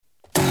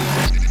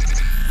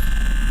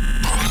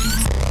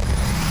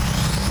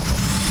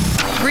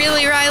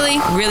Really, Riley?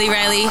 Really,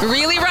 Riley?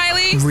 Really,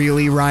 Riley?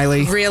 Really,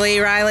 Riley? Really,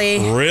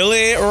 Riley?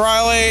 Really,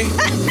 Riley?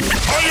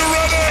 Are you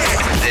ready?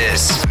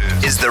 This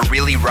is the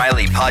Really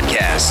Riley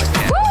podcast.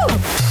 Woo!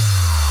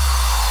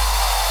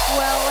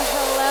 Well,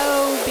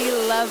 hello,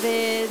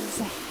 beloveds.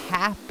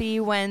 Happy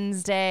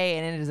Wednesday,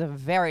 and it is a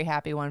very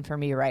happy one for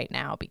me right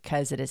now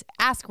because it is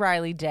Ask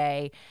Riley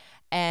Day,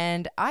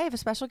 and I have a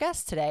special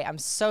guest today. I'm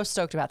so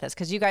stoked about this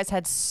because you guys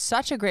had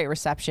such a great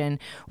reception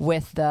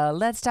with the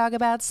Let's Talk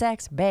About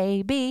Sex,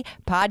 Baby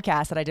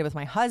podcast that I did with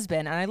my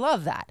husband, and I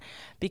love that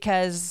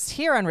because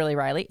here on Really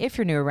Riley, if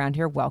you're new around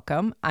here,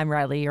 welcome. I'm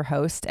Riley, your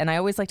host, and I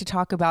always like to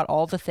talk about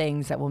all the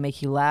things that will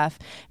make you laugh,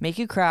 make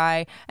you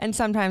cry, and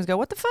sometimes go,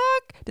 what the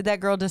fuck did that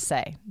girl just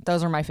say?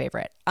 Those are my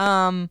favorite.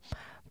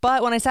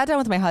 But when I sat down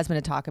with my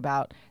husband to talk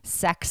about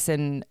sex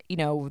and, you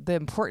know, the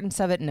importance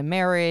of it in a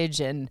marriage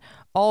and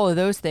all of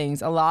those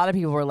things, a lot of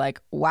people were like,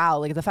 wow,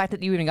 like the fact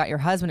that you even got your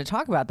husband to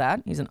talk about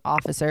that. He's an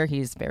officer.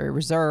 He's very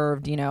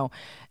reserved, you know,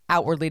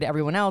 outwardly to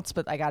everyone else.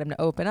 But I got him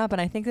to open up.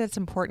 And I think that's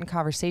an important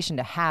conversation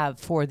to have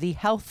for the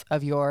health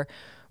of your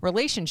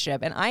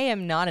relationship. And I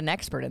am not an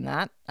expert in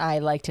that. I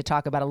like to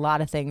talk about a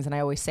lot of things. And I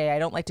always say I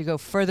don't like to go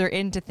further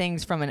into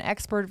things from an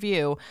expert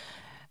view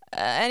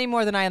any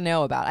more than I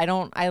know about.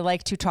 I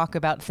like to talk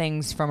about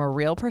things from a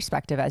real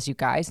perspective, as you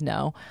guys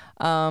know.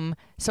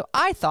 So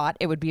I thought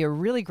it would be a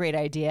really great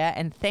idea.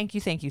 And thank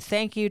you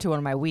to one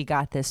of my We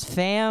Got This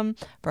fam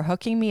for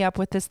hooking me up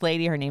with this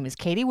lady. Her name is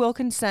Katie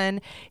Wilkinson.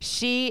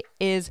 She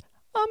is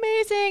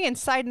amazing. And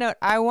side note,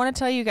 I want to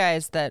tell you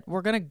guys that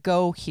we're going to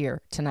go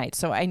here tonight.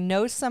 So I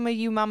know some of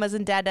you mamas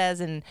and dadas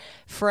and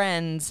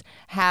friends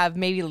have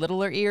maybe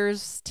littler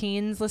ears,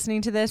 teens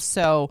listening to this.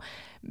 So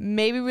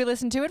maybe we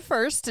listen to it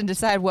first and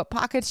decide what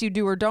pockets you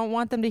do or don't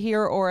want them to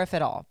hear, or if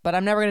at all. But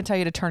I'm never going to tell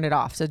you to turn it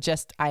off. So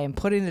I am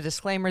putting the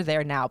disclaimer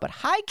there now. But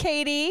hi,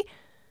 Katie.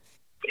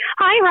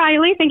 Hi,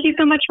 Riley. Thank you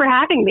so much for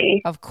having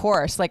me. Of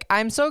course.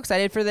 I'm so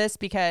excited for this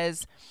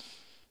because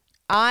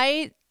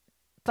I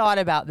thought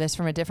about this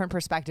from a different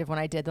perspective when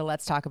I did the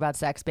Let's Talk About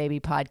Sex,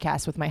 Baby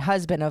podcast with my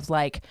husband of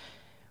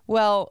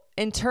well,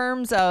 in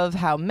terms of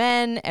how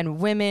men and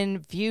women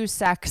view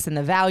sex and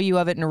the value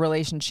of it in a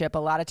relationship, a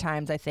lot of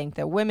times I think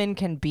that women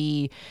can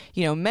be,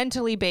 you know,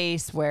 mentally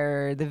based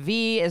where the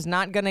V is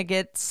not going to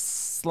get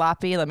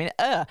sloppy. It's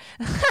not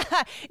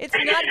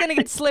going to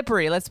get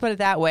slippery. Let's put it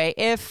that way.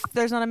 If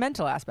there's not a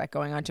mental aspect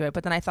going on to it.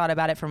 But then I thought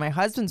about it from my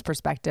husband's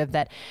perspective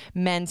that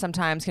men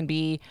sometimes can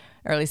be,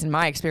 or at least in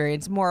my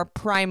experience, more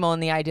primal in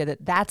the idea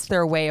that that's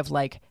their way of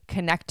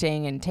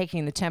connecting and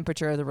taking the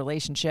temperature of the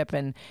relationship.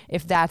 And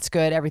if that's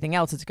good, everything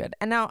else is good.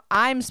 And now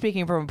I'm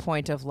speaking from a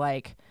point of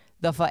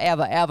the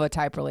forever, ever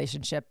type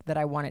relationship that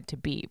I want it to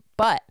be.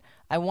 But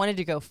I wanted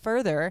to go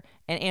further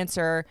and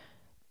answer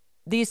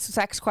these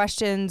sex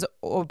questions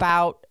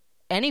about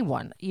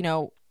anyone, you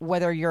know,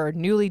 whether you're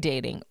newly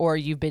dating or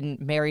you've been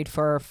married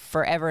for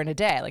forever and a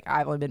day.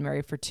 I've only been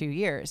married for 2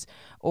 years,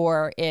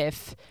 or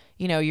if,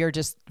 you know, you're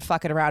just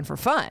fucking around for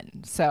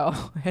fun. So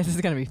this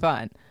is going to be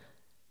fun.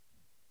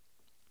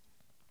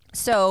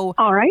 So,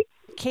 all right,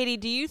 Katie,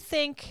 do you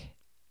think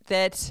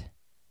that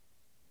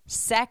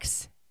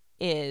sex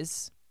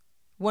is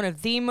one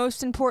of the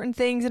most important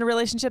things in a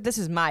relationship? This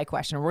is my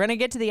question. We're going to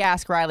get to the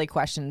Ask Riley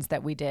questions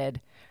that we did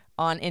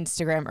on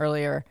Instagram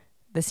earlier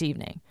this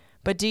evening.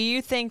 But do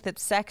you think that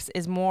sex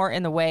is more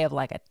in the way of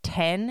a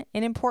 10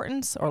 in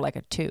importance or a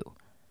 2?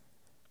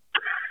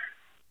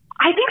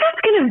 I think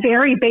that's going to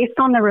vary based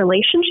on the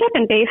relationship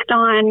and based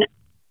on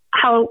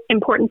how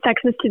important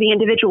sex is to the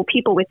individual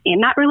people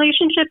within that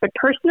relationship. But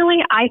personally,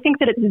 I think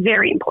that it's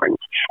very important.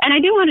 And I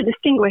do want to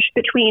distinguish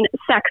between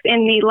sex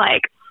in the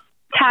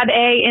tab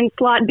A and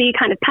slot B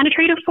kind of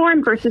penetrative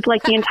form versus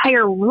the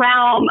entire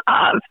realm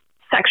of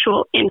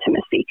sexual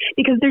intimacy,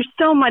 because there's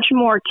so much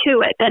more to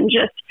it than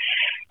just,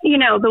 you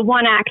know, the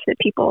one act that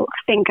people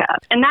think of.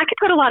 And that could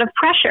put a lot of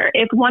pressure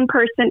if one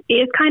person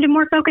is kind of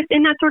more focused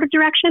in that sort of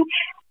direction.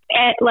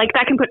 And,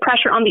 that can put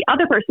pressure on the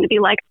other person to be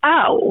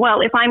oh,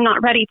 well, if I'm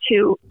not ready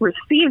to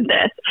receive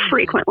this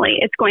frequently,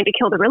 it's going to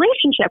kill the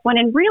relationship. When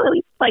in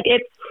really,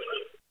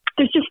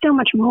 there's just so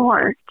much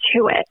more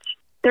to it.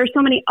 There's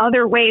so many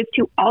other ways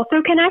to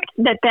also connect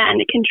that then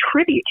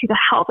contribute to the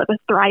health of a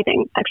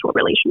thriving sexual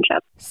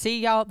relationship.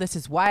 See, y'all, this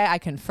is why I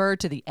confer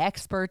to the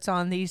experts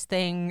on these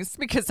things,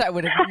 because I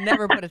would have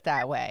never put it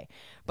that way.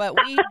 But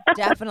we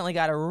definitely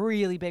got a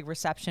really big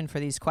reception for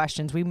these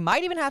questions. We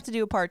might even have to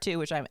do a part 2,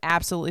 which I'm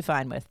absolutely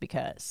fine with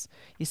because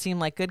you seem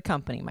like good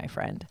company, my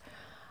friend.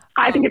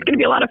 I think it's going to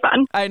be a lot of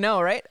fun. I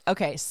know, right?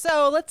 Okay,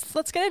 so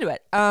let's get into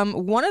it.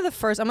 One of the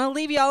first, I'm going to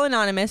leave y'all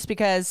anonymous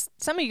because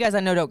some of you guys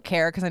I know don't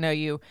care because I know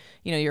you're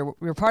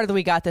part of the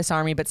We Got This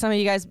army, but some of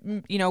you guys,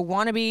 you know,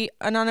 want to be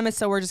anonymous,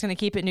 so we're just going to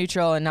keep it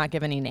neutral and not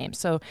give any names.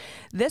 So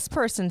this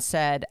person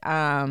said,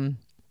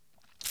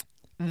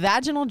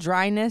 vaginal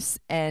dryness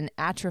and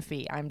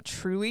atrophy. I'm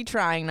truly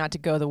trying not to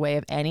go the way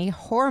of any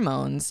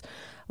hormones.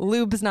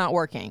 Lube's not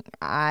working.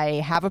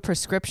 I have a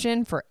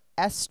prescription for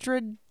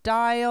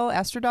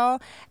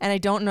estradiol, and I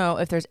don't know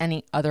if there's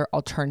any other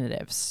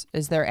alternatives.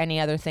 Is there any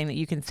other thing that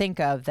you can think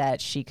of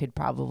that she could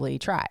probably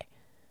try?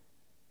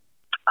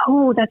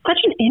 Oh, that's such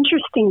an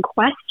interesting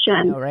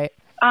question. All right.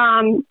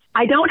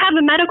 I don't have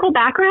a medical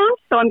background,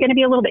 so I'm going to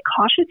be a little bit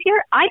cautious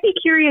here. I'd be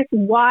curious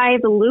why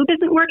the lube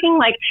isn't working.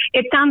 Like,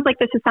 it sounds like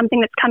this is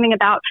something that's coming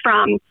about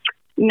from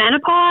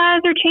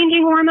menopause or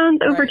changing hormones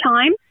over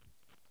time.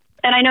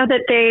 And I know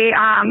that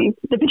the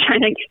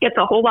vagina gets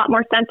a whole lot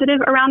more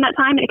sensitive around that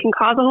time, and it can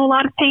cause a whole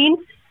lot of pain.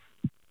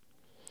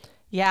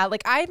 Yeah,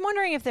 like I'm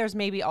wondering if there's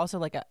maybe also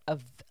like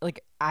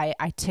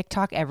I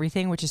TikTok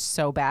everything, which is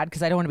so bad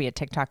because I don't want to be a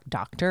TikTok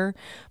doctor,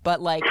 but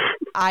like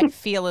I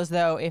feel as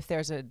though if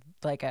there's a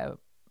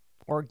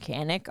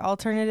organic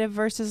alternative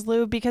versus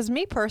lube, because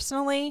me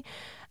personally,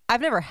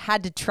 I've never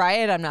had to try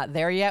it. I'm not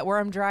there yet where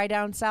I'm dry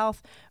down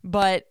south,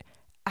 but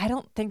I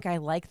don't think I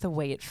like the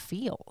way it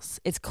feels.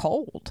 It's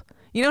cold.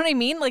 You know what I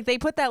mean? Like they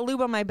put that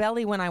lube on my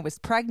belly when I was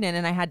pregnant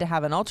and I had to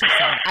have an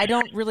ultrasound. I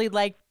don't really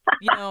like,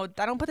 I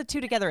don't put the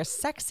two together as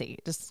sexy.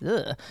 Just,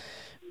 ugh.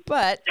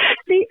 But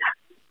see,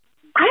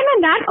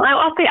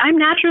 I'll say I'm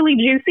naturally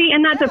juicy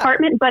in that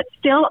department, but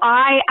still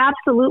I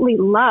absolutely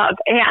love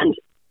and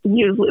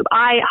use lube.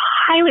 I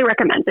highly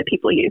recommend that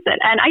people use it.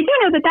 And I do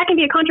know that can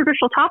be a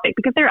controversial topic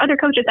because there are other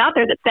coaches out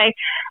there that say,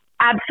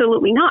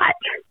 absolutely not.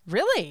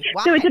 Really?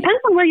 Why? So it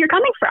depends on where you're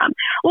coming from.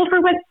 Well,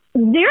 for what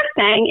they're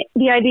saying,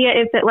 the idea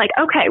is that like,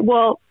 okay,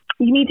 well,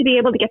 you need to be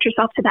able to get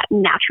yourself to that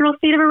natural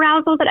state of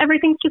arousal that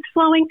everything's just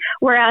flowing.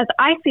 Whereas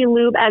I see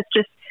lube as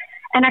just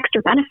an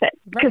extra benefit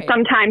because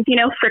sometimes,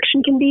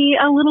 friction can be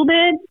a little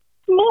bit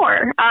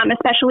more,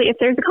 especially if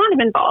there's a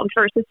condom involved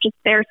versus just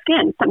bare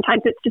skin.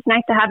 Sometimes it's just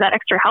nice to have that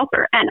extra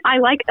helper. And I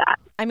like that.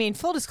 I mean,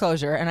 full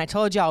disclosure, and I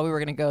told y'all we were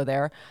going to go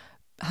there.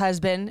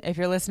 Husband, if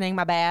you're listening,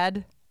 my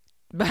bad.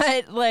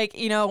 But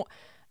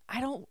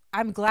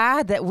I'm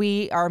glad that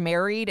we are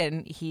married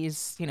and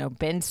he's,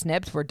 been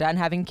snipped. We're done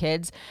having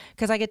kids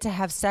because I get to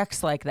have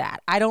sex like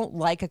that. I don't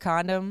like a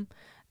condom.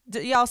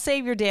 Y'all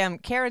save your damn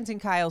Karen's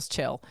and Kyle's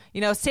chill.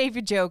 Save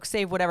your jokes,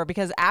 save whatever.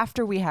 Because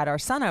after we had our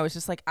son, I was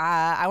just like,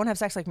 I want to have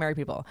sex like married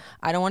people.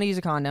 I don't want to use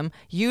a condom.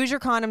 Use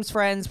your condoms,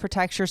 friends.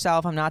 Protect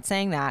yourself. I'm not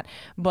saying that,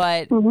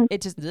 but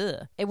it just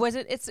it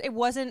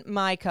wasn't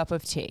my cup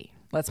of tea.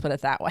 Let's put it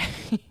that way.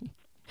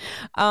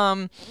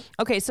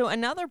 Okay, so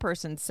another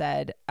person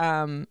said,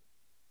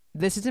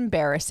 this is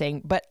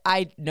embarrassing, but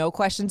no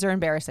questions are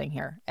embarrassing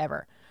here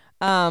ever.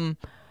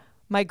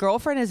 My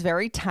girlfriend is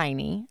very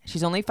tiny.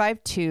 She's only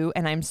 5'2",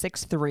 and I'm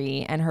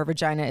 6'3", and her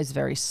vagina is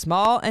very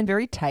small and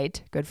very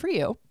tight. Good for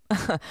you.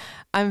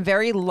 I'm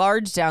very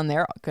large down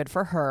there. Good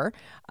for her.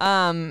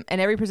 And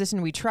every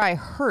position we try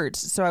hurts.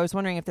 So I was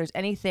wondering if there's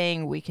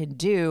anything we can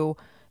do,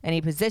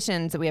 any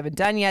positions that we haven't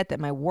done yet that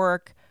might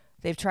work.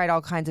 They've tried all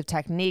kinds of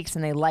techniques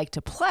and they like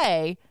to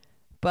play,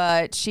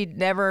 but she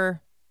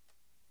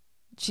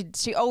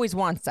always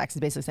wants sex, is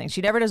basically saying.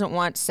 She never doesn't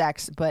want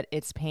sex, but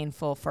it's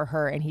painful for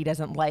her and he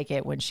doesn't like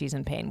it when she's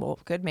in pain. Well,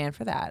 good man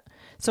for that.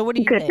 So what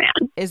do you think?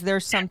 Man. Is there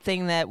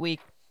something that we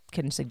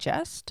can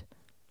suggest?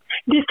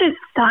 This is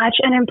such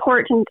an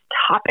important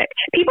topic.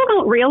 People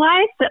don't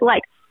realize that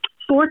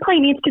foreplay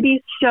needs to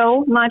be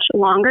so much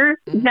longer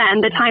than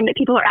the time that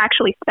people are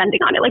actually spending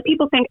on it. Like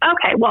people think,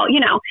 okay, well,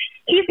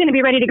 he's going to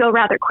be ready to go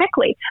rather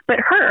quickly, but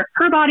her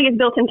body is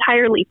built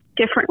entirely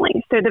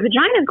differently. So the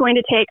vagina is going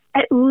to take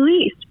at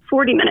least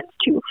 40 minutes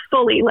to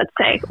fully, let's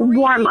say,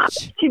 warm up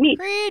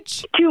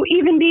to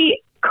even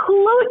be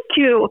close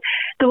to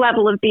the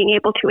level of being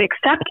able to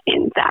accept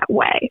in that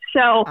way.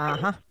 So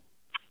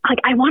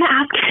I want to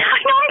ask, I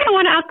know I'm going to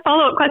want to ask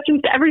follow-up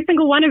questions to every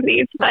single one of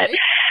these, but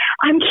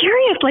I'm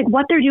curious,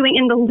 what they're doing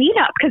in the lead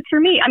up. Because for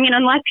me,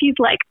 unless he's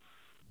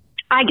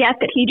I get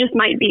that he just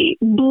might be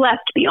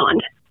blessed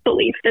beyond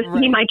belief.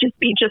 He might just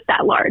be just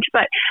that large.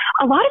 But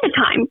a lot of the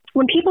time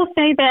when people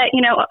say that,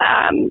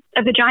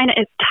 a vagina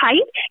is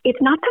tight,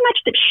 it's not so much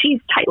that she's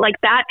tight like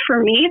that.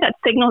 For me, that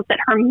signals that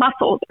her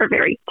muscles are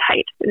very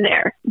tight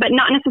there, but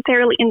not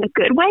necessarily in the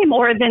good way,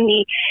 more than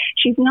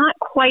she's not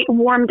quite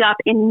warmed up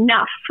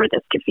enough for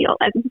this to feel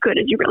as good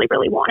as you really,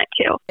 really want it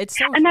to. It's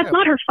so and that's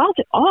not her fault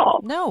at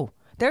all. No.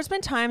 There's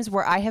been times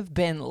where I have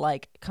been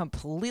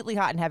completely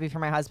hot and heavy for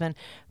my husband,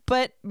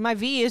 but my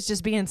V is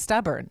just being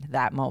stubborn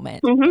that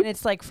moment. And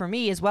it's for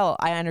me as well,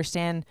 I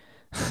understand.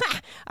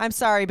 I'm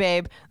sorry,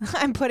 babe.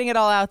 I'm putting it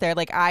all out there.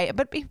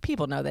 But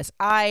people know this.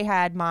 I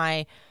had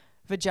my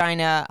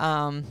vagina,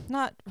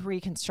 not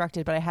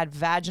reconstructed, but I had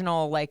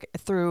vaginal,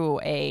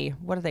 through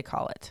what do they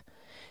call it?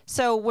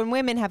 So when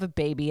women have a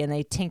baby and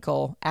they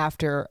tinkle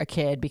after a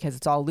kid because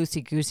it's all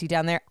loosey-goosey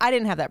down there, I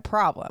didn't have that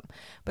problem.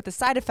 But the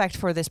side effect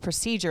for this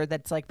procedure,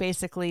 that's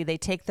basically they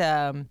take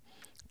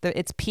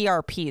it's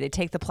PRP. They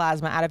take the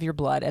plasma out of your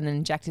blood and then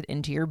inject it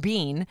into your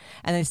bean,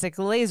 and they stick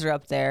a laser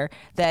up there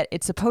that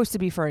it's supposed to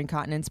be for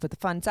incontinence, but the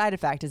fun side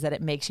effect is that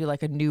it makes you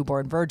like a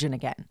newborn virgin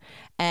again.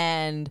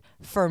 And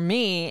for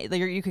me,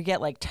 you could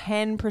get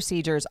 10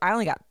 procedures. I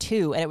only got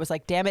 2, and it was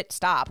damn it,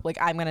 stop.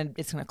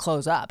 It's gonna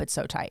close up. It's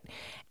so tight.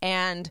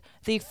 And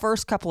the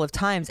first couple of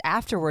times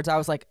afterwards, I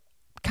was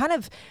kind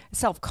of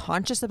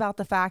self-conscious about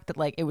the fact that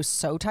it was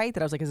so tight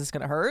that I was is this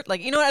gonna hurt?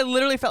 I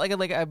literally felt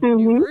like a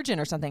new virgin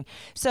or something.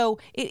 So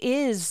it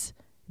is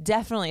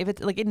definitely, if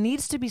it's like, it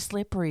needs to be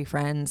slippery,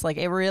 friends. Like,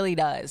 it really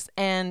does.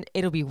 And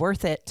it'll be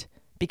worth it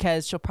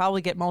because she'll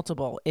probably get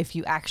multiple if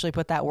you actually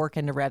put that work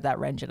in to rev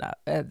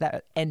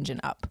that engine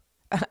up.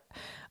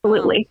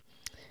 Absolutely.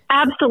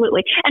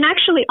 Absolutely. And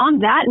actually, on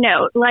that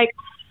note, like,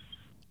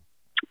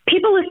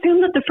 people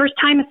assume that the first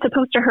time is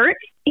supposed to hurt.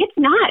 It's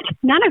not.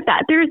 None of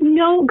that. There's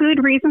no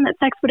good reason that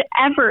sex would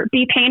ever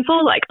be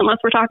painful, like, unless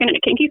we're talking in a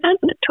kinky sense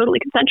and it's totally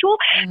consensual.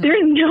 Mm-hmm. There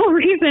is no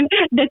reason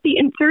that the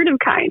insertive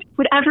kind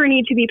would ever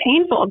need to be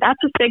painful. That's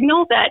a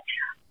signal that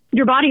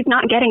your body's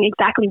not getting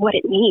exactly what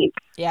it needs.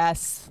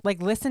 Yes.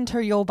 Like, listen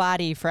to your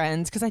body,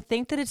 friends. Because I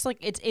think that it's like,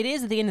 it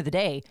is at the end of the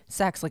day,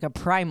 sex, like a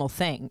primal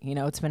thing. You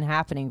know, it's been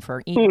happening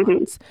for eons.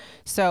 Mm-hmm.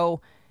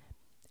 So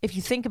if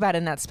you think about it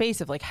in that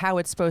space of like how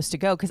it's supposed to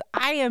go, because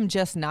I am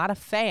just not a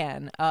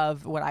fan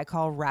of what I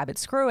call rabbit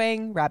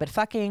screwing, rabbit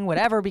fucking,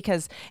 whatever,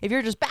 because if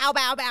you're just bow,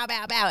 bow, bow,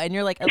 bow, bow, and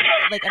you're like, and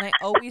I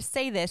always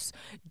say this,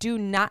 do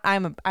not, I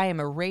am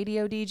a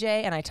radio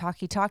DJ and I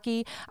talkie,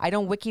 I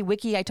don't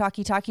wiki, I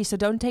talkie, so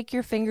don't take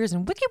your fingers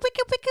and wiki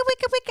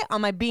on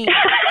my bean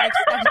and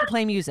expect to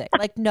play music.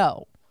 Like,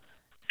 no.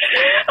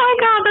 Oh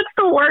God, that's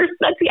the worst.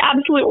 That's the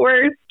absolute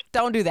worst.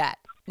 Don't do that.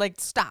 Like,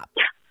 stop.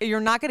 You're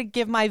not going to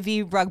give my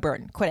V rug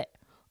burn. Quit it.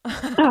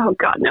 Oh,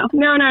 God, no.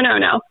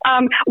 No.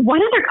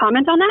 One other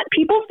comment on that.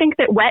 People think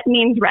that wet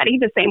means ready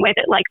the same way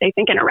that, like, they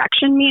think an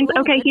erection means,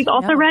 okay, he's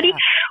also ready.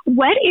 Yeah.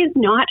 Wet is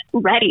not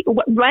ready.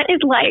 Wet is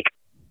like,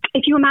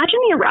 if you imagine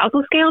the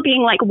arousal scale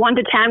being like 1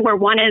 to 10, where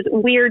 1 is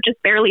we're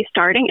just barely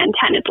starting and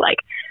 10 is like,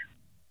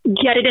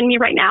 get it in me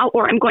right now,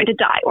 or I'm going to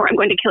die, or I'm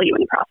going to kill you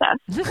in the process.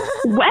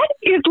 Wet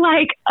is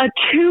like a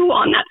 2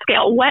 on that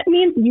scale. Wet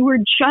means you were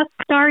just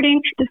starting.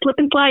 The slip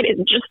and slide is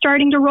just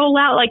starting to roll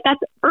out. Like,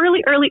 that's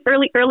early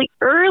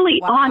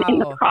on in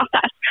the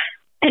process.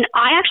 And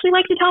I actually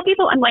like to tell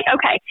people, I'm like,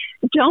 okay,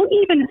 don't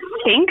even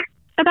think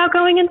about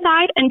going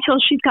inside until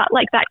she's got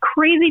like that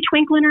crazy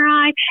twinkle in her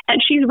eye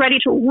and she's ready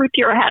to rip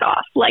your head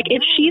off. Like,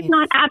 if she's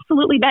not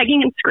absolutely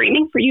begging and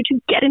screaming for you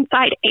to get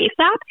inside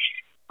ASAP,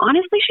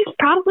 honestly, she's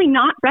probably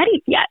not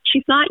ready yet.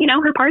 She's not,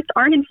 her parts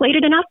aren't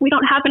inflated enough. We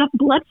don't have enough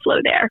blood flow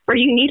there where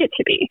you need it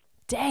to be.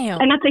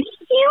 Damn. And that's a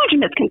huge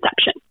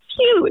misconception.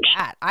 Huge.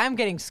 I'm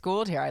getting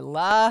schooled here. I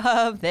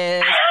love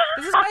this.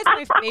 This is why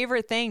it's my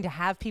favorite thing to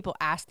have people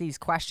ask these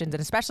questions. And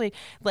especially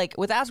like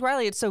with Ask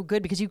Riley, it's so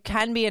good because you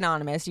can be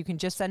anonymous. You can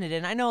just send it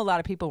in. I know a lot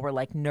of people were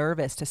like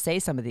nervous to say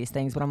some of these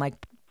things, but I'm like,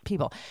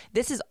 people,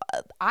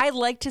 I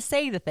like to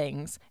say the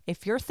things.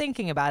 If you're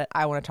thinking about it,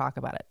 I want to talk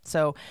about it.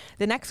 So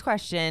the next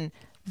question,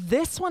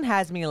 this one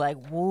has me like,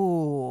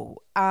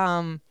 whoa.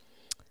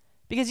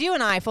 Because you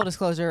and I, full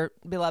disclosure,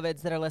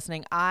 beloveds that are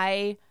listening,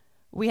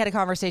 we had a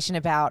conversation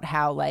about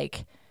how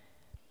like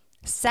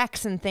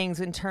sex and things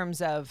in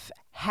terms of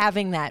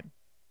having that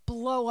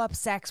blow up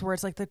sex where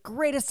it's like the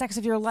greatest sex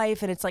of your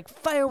life and it's like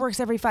fireworks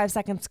every 5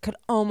 seconds could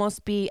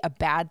almost be a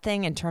bad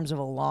thing in terms of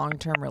a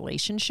long-term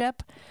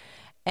relationship.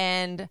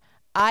 And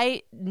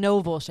I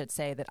no bullshit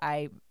say that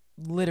I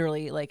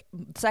literally like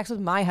sex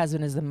with my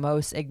husband is the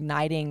most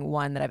igniting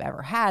one that I've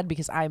ever had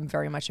because I'm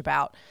very much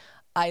about,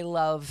 I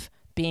love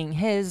being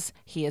his,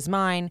 he is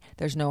mine.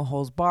 There's no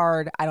holes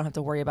barred. I don't have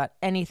to worry about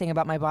anything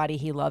about my body.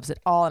 He loves it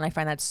all. And I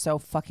find that so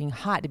fucking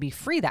hot to be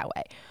free that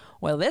way.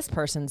 Well, this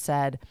person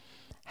said,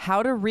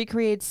 how to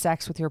recreate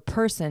sex with your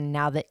person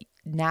now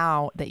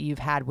that you've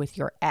had with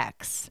your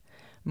ex.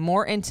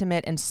 More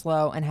intimate and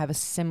slow and have a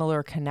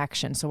similar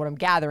connection. So what I'm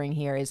gathering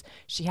here is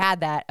she had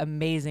that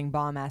amazing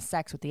bomb-ass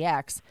sex with the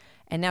ex,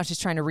 and now she's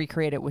trying to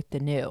recreate it with the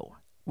new,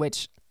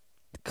 which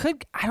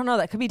I don't know,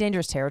 that could be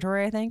dangerous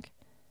territory, I think.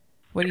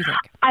 What do you think?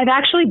 I've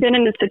actually been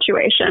in this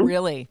situation.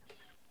 Really?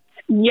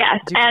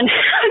 Yes. And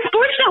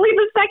unfortunately,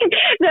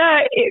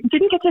 it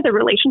didn't get to the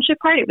relationship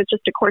part. It was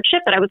just a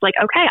courtship. But I was like,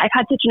 okay, I've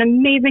had such an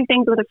amazing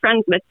thing with a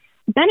friend with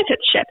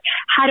benefits ship.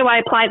 How do I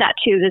apply that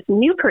to this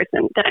new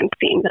person that I'm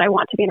seeing that I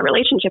want to be in a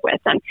relationship with?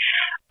 And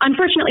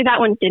unfortunately, that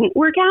one didn't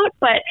work out.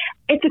 But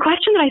it's a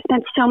question that I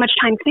spent so much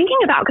time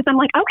thinking about because I'm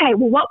like, okay,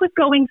 well, what was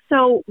going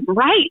so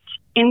right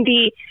in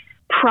the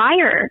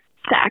prior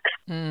sex?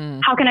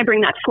 How can I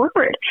bring that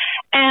forward?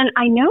 And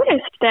I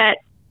noticed that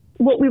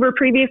what we were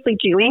previously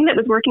doing that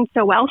was working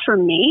so well for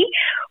me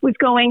was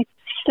going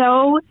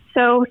so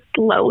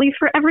slowly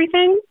for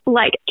everything,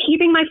 like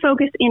keeping my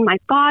focus in my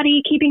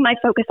body, keeping my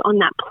focus on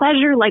that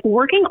pleasure, like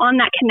working on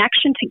that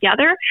connection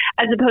together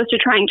as opposed to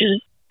trying to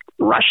just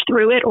rush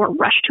through it or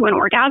rush to an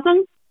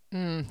orgasm.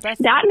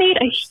 That made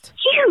a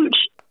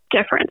huge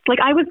difference. Like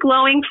I was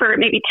glowing for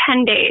maybe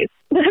 10 days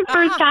the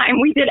first time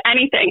we did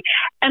anything.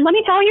 And let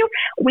me tell you,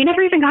 we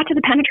never even got to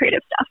the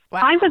penetrative stuff.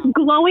 Wow. I was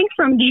glowing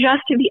from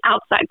just the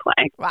outside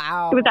play.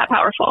 Wow. It was that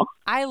powerful.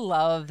 I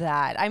love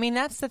that. I mean,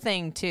 that's the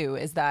thing too,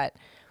 is that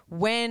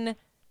when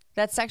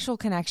that sexual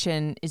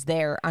connection is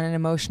there on an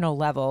emotional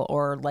level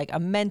or like a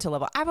mental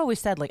level, I've always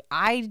said, like,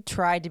 I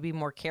tried to be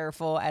more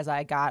careful as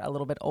I got a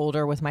little bit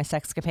older with my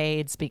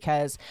sexcapades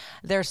because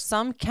there's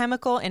some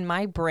chemical in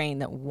my brain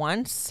that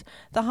once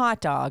the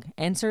hot dog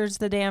enters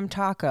the damn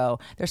taco,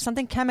 there's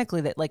something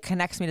chemically that like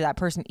connects me to that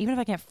person, even if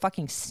I can't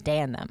fucking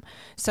stand them.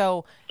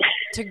 So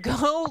to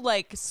go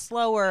like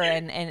slower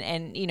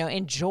and you know,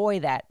 enjoy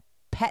that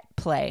pet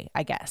play,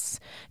 I guess,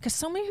 because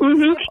so many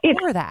people skip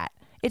over that.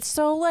 It's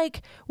so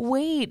like,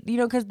 wait, you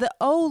know, because the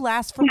O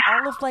lasts for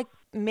all of like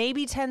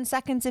maybe 10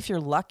 seconds if you're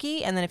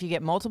lucky, and then if you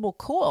get multiple,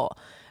 cool,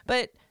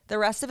 but the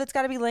rest of it's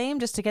got to be lame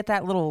just to get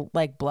that little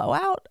like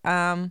blowout.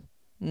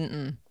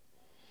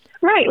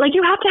 Right. Like,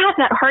 you have to have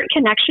that heart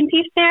connection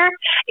piece there.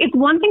 It's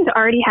one thing to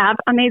already have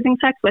amazing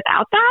sex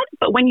without that,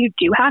 but when you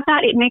do have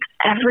that, it makes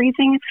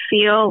everything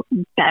feel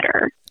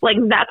better. Like,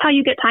 that's how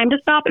you get time to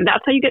stop, and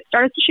that's how you get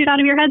stars to shoot out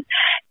of your head.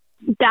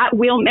 That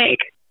will make,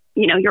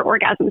 you know, your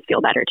orgasms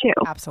feel better too.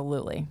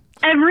 Absolutely.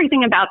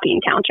 Everything about the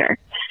encounter,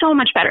 so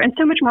much better and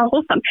so much more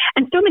wholesome.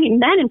 And so many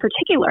men in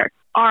particular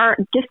are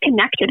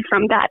disconnected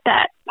from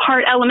that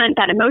heart element,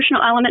 that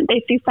emotional element.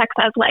 They see sex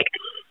as like,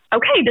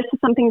 okay, this is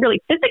something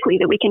really physically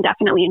that we can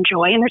definitely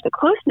enjoy, and there's a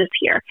closeness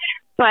here.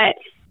 But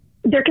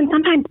there can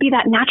sometimes be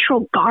that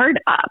natural guard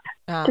up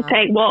to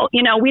say, well,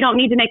 you know, we don't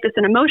need to make this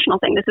an emotional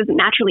thing. This isn't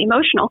naturally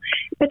emotional.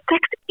 But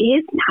sex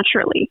is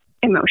naturally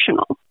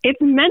emotional. It's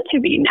meant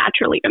to be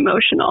naturally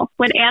emotional.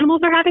 When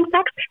animals are having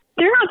sex,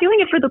 they're not doing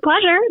it for the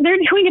pleasure. They're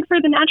doing it for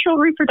the natural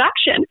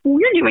reproduction.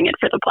 We're doing it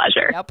for the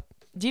pleasure. Yep.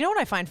 Do you know what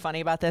I find funny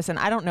about this? And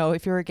I don't know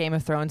if you're a Game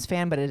of Thrones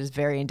fan, but it is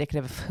very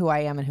indicative of who I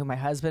am and who my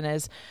husband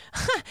is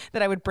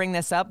that I would bring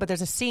this up. But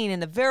there's a scene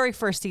in the very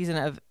first season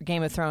of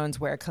Game of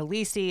Thrones where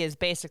Khaleesi is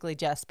basically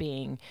just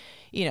being,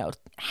 you know,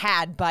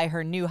 had by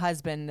her new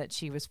husband that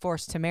she was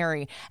forced to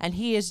marry. And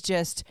he is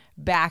just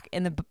back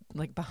in the,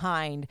 like,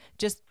 behind,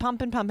 just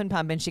pumping.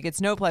 She gets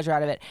no pleasure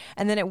out of it.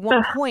 And then at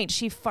one point,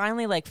 she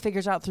finally, like,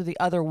 figures out through the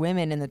other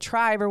women in the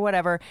tribe or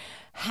whatever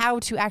how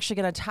to actually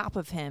get on top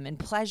of him and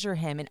pleasure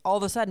him. And all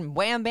of a sudden,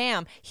 wham,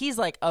 bam, he's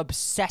like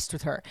obsessed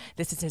with her.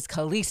 This is his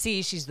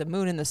Khaleesi. She's the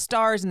moon and the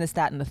stars and this,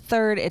 that, and the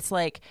third. It's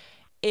like,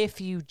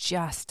 if you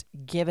just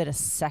give it a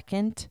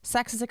second,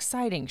 sex is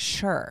exciting,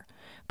 sure,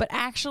 but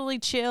actually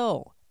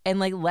chill and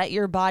like let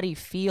your body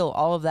feel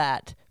all of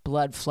that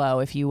blood flow,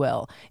 if you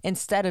will,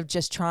 instead of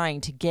just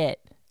trying to get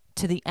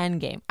to the end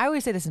game. I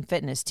always say this in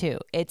fitness too.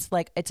 It's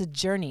like, it's a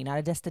journey, not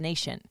a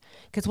destination.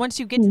 Because once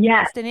you get to the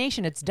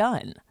destination, it's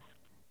done.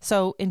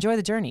 So enjoy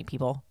the journey,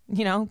 people.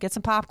 You know, get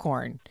some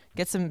popcorn,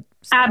 get some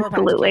Sour Patch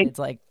Kids,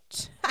 like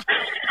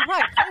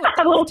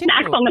a little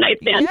snacks on the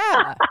nightstand.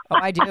 Yeah. Oh,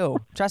 I do.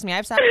 Trust me, I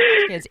have Sour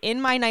Patch Kids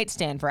in my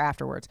nightstand for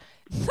afterwards.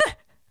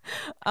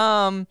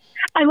 I love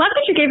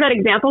that you gave that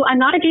example. I'm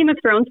not a Game of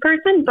Thrones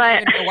person,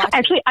 but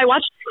actually I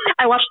watched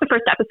the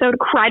first episode,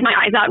 cried my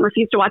eyes out, and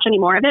refused to watch any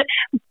more of it.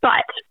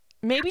 But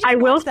maybe I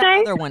will say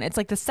other one. It's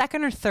like the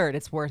second or third.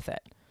 It's worth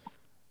it.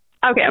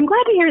 Okay, I'm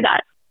glad to hear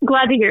that.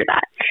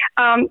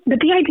 But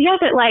the idea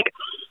that, like,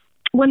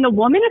 when the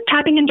woman is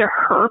tapping into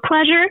her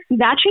pleasure,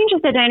 that changes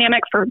the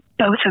dynamic for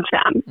both of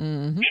them.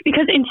 Mm-hmm.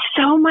 Because in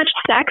so much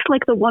sex,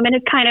 like, the woman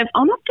is kind of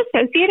almost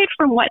dissociated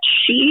from what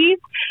she's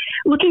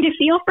looking to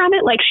feel from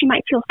it. Like, she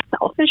might feel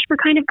selfish for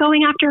kind of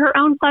going after her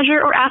own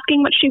pleasure or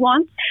asking what she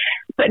wants.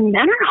 But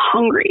men are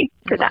hungry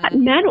for that.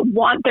 Men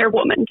want their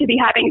woman to be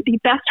having the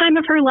best time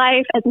of her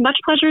life, as much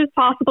pleasure as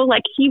possible.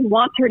 Like, he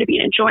wants her to be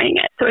enjoying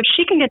it. So if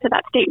she can get to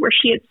that state where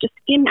she is just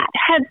in that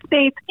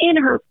headspace, in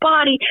her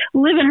body,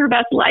 living her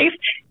best life,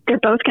 they're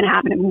both going to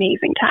have an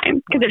amazing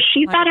time. Because if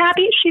she's that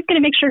happy, she's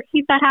going to make sure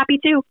he's that happy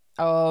too.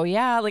 Oh,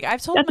 yeah. Like,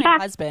 I've told my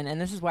husband, and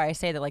this is why I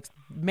say that, like,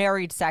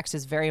 married sex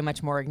is very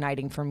much more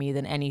igniting for me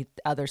than any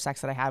other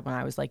sex that I had when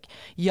I was, like,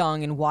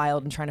 young and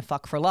wild and trying to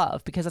fuck for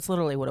love, because that's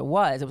literally what it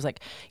was. It was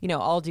like, you know,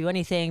 I'll do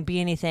anything, be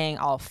anything,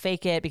 I'll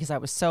fake it, because I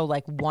was so,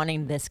 like,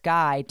 wanting this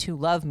guy to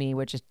love me,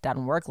 which just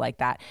doesn't work like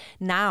that.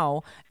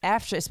 Now,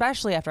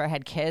 especially after I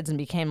had kids and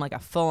became, like, a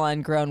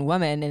full-on grown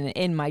woman and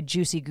in my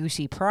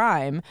juicy-goosey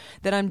prime,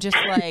 that I'm just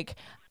like,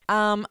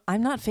 I'm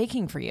not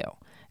faking for you.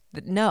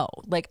 No,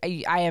 like,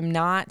 I am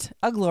not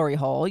a glory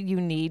hole.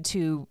 You need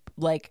to,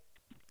 like,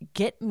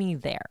 get me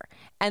there.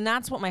 And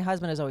that's what my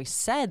husband has always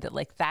said, that,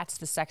 like, that's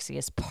the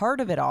sexiest part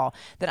of it all,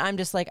 that I'm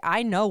just like,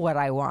 I know what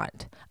I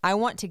want. I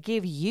want to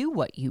give you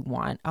what you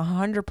want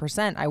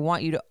 100%. I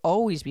want you to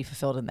always be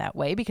fulfilled in that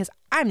way, because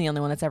I'm the only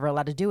one that's ever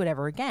allowed to do it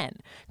ever again,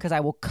 because I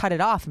will cut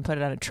it off and put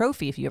it on a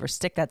trophy if you ever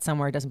stick that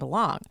somewhere it doesn't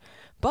belong.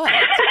 But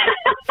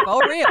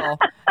for real.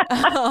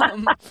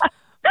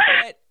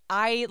 But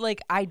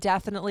I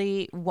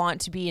definitely want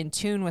to be in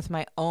tune with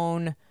my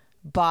own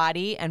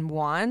body and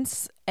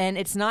wants. And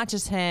it's not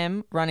just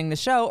him running the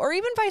show, or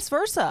even vice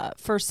versa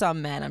for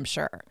some men, I'm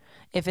sure.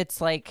 If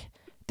it's like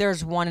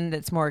there's one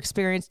that's more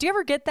experienced. Do you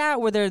ever get that,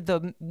 where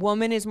the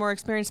woman is more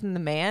experienced than the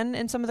man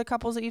in some of the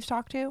couples that you've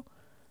talked to?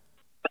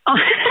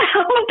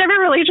 Almost every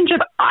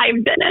relationship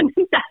I've been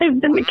in, that has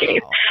been the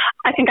case.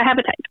 I think I have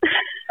a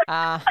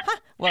type.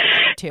 Well,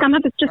 too. Some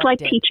of it's just like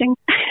teaching.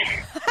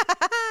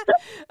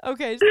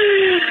 Okay.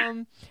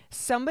 So,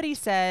 somebody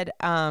said,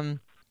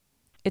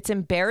 it's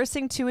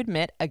embarrassing to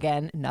admit,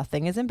 again,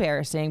 nothing is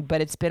embarrassing, but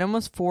it's been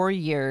almost 4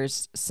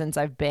 years since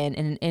I've been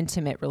in an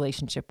intimate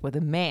relationship with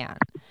a man.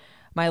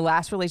 my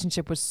last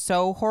relationship was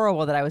so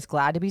horrible that I was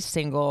glad to be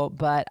single.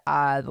 But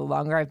the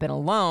longer I've been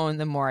alone,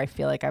 the more I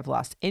feel like I've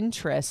lost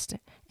interest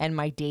and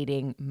my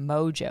dating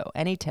mojo.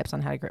 Any tips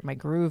on how to get my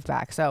groove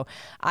back? So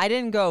I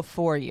didn't go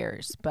 4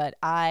 years, but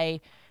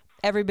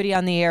everybody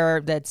on the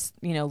air that's,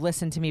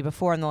 listened to me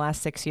before in the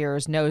last 6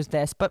 years knows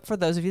this. But for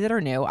those of you that are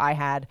new, I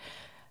had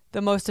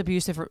the most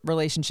abusive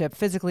relationship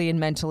physically and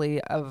mentally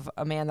of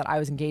a man that I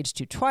was engaged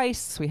to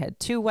twice. We had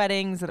 2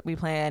 weddings that we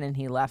planned, and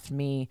he left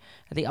me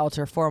at the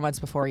altar 4 months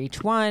before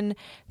each one.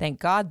 Thank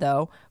God,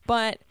 though.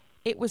 But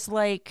it was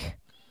like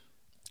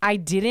I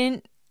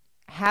didn't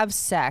have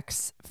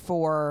sex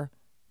for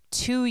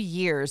 2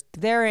 years.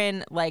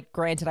 Therein, like,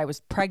 granted, I was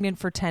pregnant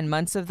for 10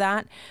 months of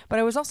that, but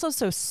I was also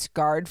so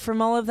scarred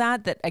from all of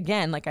that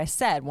again, like I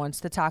said,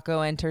 once the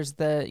taco enters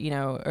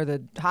the, or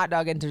the hot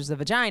dog enters the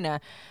vagina,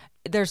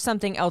 there's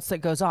something else that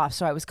goes off.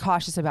 So I was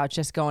cautious about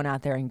just going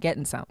out there and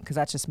getting some, because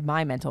that's just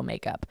my mental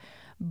makeup.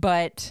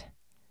 But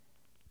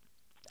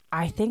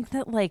I think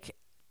that, like,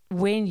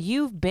 when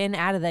you've been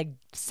out of the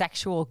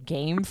sexual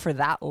game for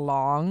that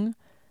long,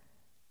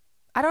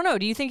 I don't know.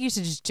 Do you think you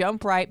should just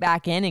jump right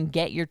back in and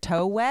get your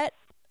toe wet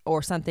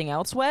or something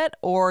else wet?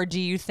 Or do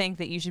you think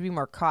that you should be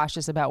more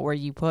cautious about where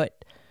you put,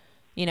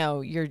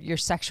 your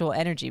sexual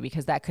energy,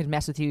 because that could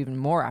mess with you even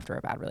more after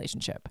a bad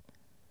relationship?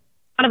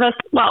 One of us,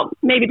 well,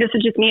 maybe this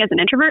is just me as an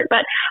introvert,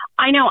 but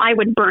I know I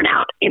would burn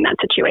out in that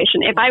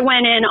situation. If I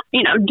went in,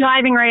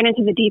 diving right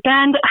into the deep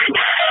end,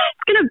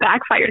 it's going to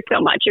backfire so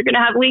much. You're going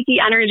to have leaky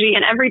energy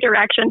in every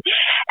direction,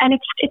 and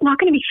it's not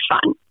going to be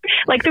fun.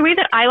 Like, the way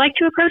that I like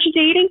to approach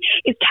dating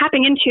is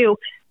tapping into,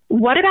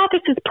 what about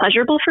this is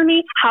pleasurable for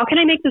me? How can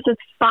I make this as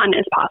fun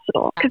as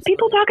possible? Because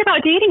people talk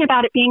about dating,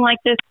 about it being like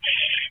this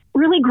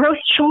really gross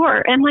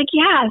chore. And like,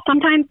 yeah,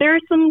 sometimes there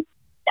are some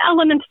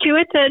elements to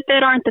it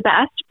that aren't the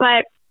best,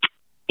 but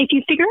if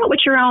you figure out what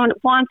your own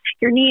wants,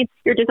 your needs,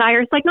 your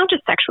desires, like not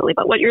just sexually,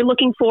 but what you're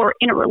looking for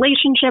in a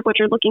relationship, what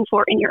you're looking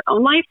for in your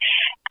own life,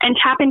 and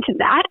tap into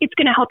that, it's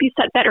going to help you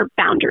set better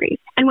boundaries.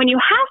 And when you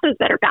have those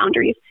better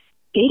boundaries,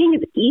 dating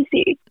is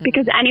easy,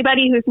 because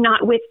anybody who's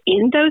not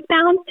within those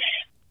bounds,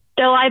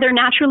 they'll either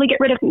naturally get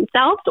rid of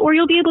themselves, or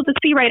you'll be able to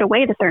see right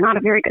away that they're not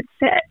a very good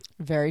fit.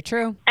 Very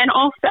true. And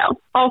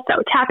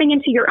also tapping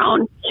into your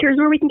own, here's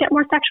where we can get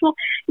more sexual,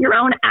 your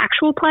own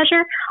actual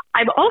pleasure.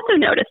 I've also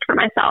noticed for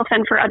myself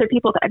and for other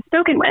people that I've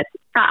spoken with,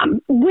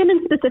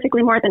 women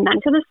specifically more than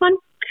men for this one,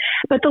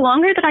 but the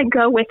longer that I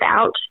go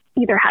without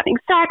either having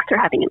sex or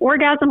having an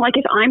orgasm, like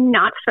if I'm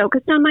not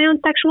focused on my own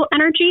sexual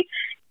energy,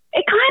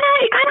 it kind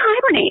of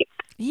hibernates.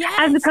 Yes.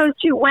 As opposed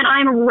to when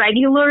I'm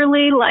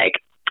regularly like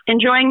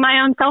enjoying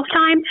my own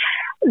self-time,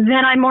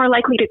 then I'm more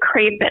likely to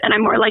crave it, and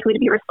I'm more likely to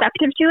be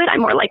receptive to it.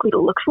 I'm more likely to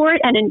look for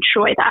it and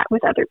enjoy that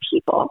with other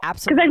people.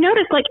 Absolutely. Because I've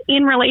noticed, like,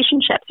 in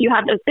relationships, you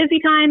have those busy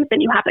times,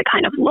 then you have the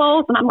kind of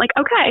lulls, and I'm like,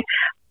 okay,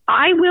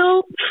 I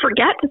will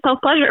forget to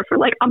self-pleasure for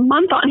like a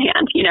month on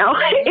hand,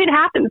 It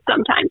happens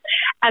sometimes,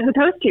 as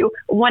opposed to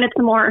when it's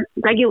a more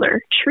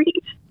regular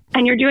treat.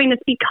 And you're doing this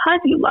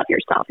because you love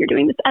yourself. You're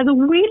doing this as a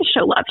way to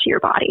show love to your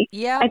body.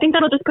 Yeah. I think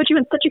that'll just put you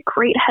in such a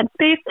great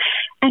headspace.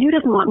 And who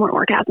doesn't want more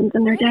orgasms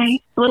in their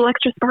day? A little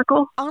extra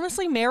sparkle.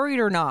 Honestly, married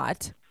or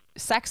not,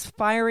 sex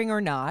firing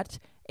or not,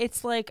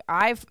 it's like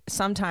I've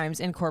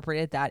sometimes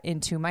incorporated that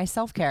into my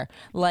self-care.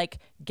 Like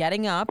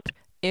getting up,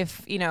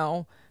 if,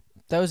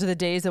 those are the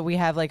days that we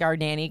have like our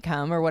nanny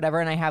come or whatever,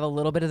 and I have a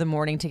little bit of the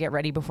morning to get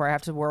ready before I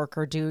have to work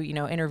or do,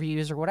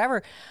 interviews or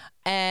whatever.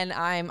 And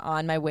I'm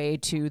on my way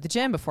to the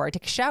gym before I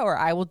take a shower.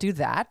 I will do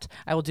that.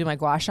 I will do my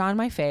gua sha on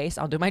my face.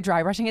 I'll do my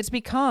dry brushing. It's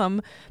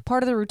become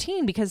part of the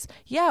routine because,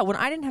 yeah, when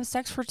I didn't have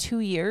sex for 2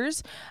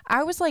 years,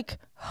 I was like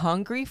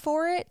hungry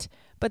for it.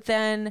 But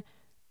then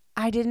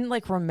I didn't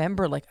like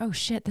remember like, oh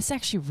shit, this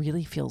actually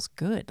really feels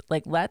good.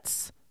 Like,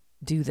 let's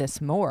do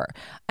this more.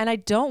 And I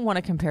don't want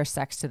to compare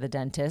sex to the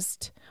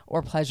dentist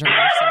or pleasuring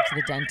yourself to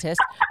the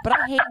dentist, but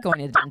I hate going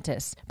to the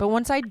dentist. But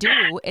once I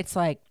do, it's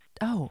like,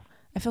 oh,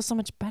 I feel so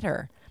much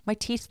better. My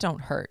teeth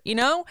don't hurt,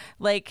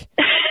 like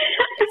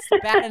it's a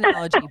bad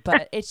analogy,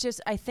 but it's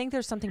just, I think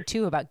there's something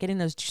too about getting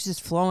those juices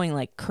flowing,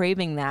 like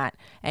craving that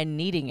and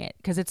needing it.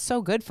 Cause it's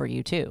so good for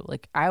you too.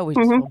 Like I always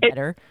feel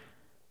better.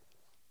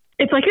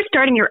 It's like you're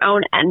starting your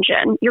own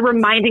engine. You're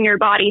reminding your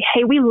body,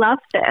 hey, we love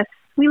this.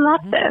 We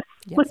love this.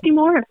 Yes. Let's do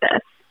more of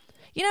this.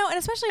 And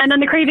especially, and then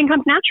the craving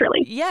comes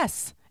naturally.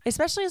 Yes.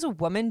 Especially as a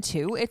woman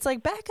too. It's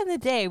like back in the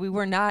day, we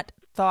were not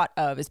thought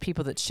of as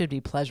people that should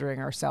be pleasuring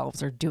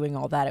ourselves or doing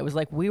all that. It was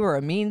like we were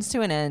a means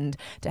to an end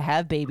to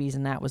have babies,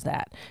 and that was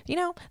that.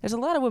 There's a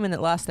lot of women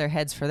that lost their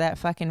heads for that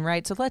fucking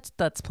right. So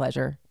let's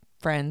pleasure,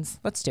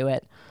 friends. Let's do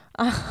it.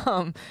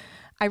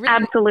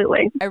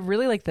 Absolutely. I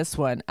really like this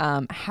one.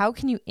 How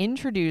can you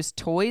introduce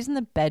toys in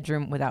the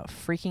bedroom without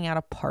freaking out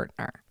a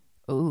partner?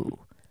 Ooh.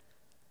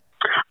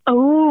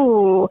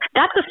 Oh,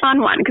 that's a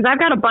fun one because I've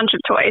got a bunch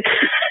of toys.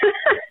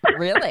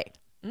 Really?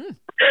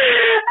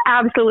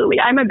 Absolutely.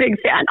 I'm a big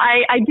fan.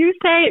 I do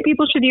say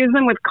people should use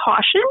them with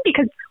caution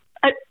because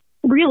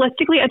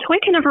realistically, a toy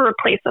can never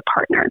replace a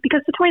partner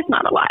because the toy is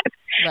not alive.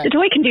 Right. The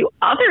toy can do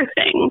other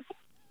things,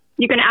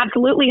 You can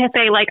absolutely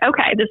say like,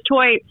 okay, this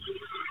toy,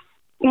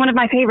 one of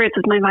my favorites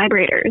is my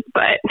vibrators,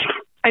 but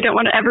I don't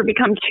want to ever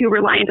become too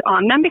reliant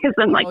on them, because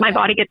then like my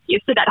body gets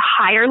used to that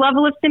higher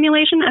level of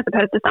stimulation as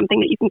opposed to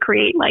something that you can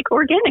create like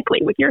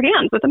organically with your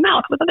hands, with a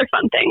mouth, with other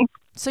fun things.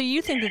 So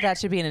you think that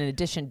should be an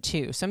addition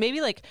too. So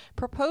maybe like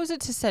propose it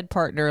to said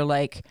partner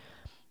like,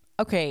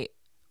 okay,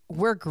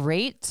 we're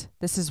great.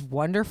 This is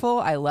wonderful.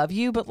 I love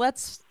you, but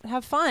let's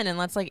have fun and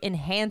let's like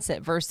enhance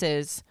it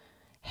versus,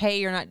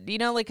 hey, you're not,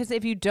 like, because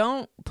if you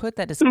don't put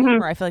that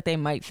disclaimer, I feel like they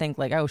might think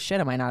like, oh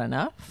shit, am I not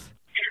enough?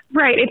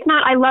 Right. It's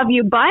not I love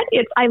you, but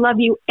it's I love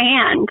you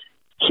and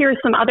here's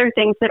some other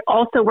things that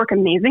also work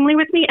amazingly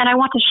with me and I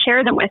want to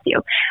share them with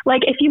you.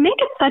 Like if you make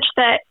it such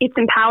that it's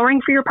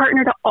empowering for your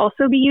partner to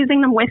also be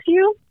using them with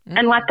you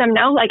and let them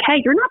know like,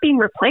 hey, you're not being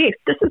replaced.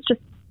 This is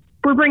just,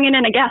 we're bringing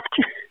in a guest.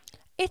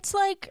 It's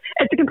like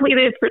it's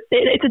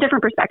a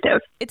different perspective.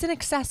 It's an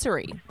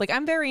accessory. Like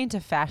I'm very into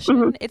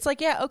fashion. It's like,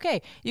 yeah,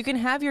 okay, you can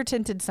have your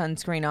tinted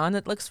sunscreen on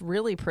that looks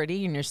really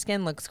pretty and your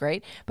skin looks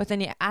great, but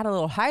then you add a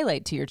little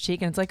highlight to your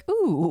cheek and it's like,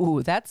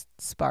 ooh, that's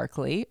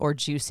sparkly or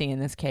juicy in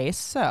this case.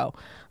 So,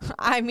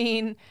 I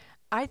mean,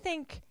 I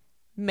think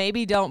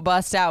maybe don't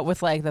bust out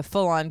with like the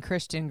full-on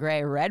Christian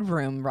Grey red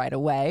room right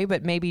away,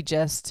 but maybe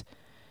just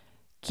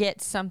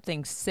get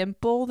something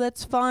simple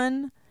that's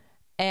fun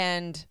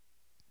and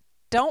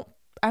don't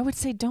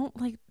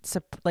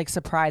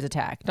surprise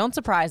attack. Don't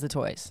surprise the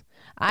toys.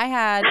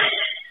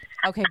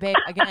 Okay, babe,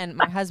 again,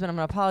 my husband, I'm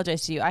going to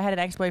apologize to you. I had an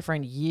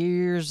ex-boyfriend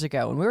years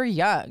ago when we were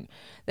young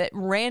that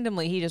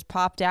randomly he just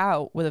popped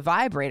out with a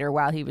vibrator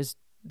while he was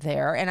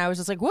there. And I was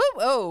just like,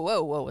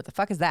 whoa, what the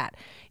fuck is that?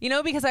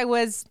 Because I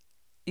was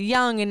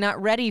young and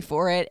not ready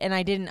for it. And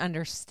I didn't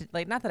understand,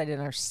 like, not that I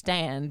didn't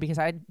understand because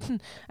I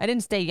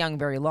didn't stay young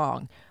very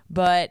long,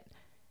 but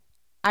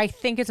I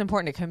think it's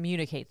important to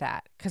communicate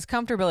that because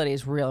comfortability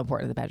is real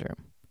important in the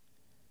bedroom.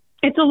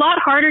 It's a lot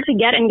harder to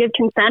get and give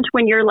consent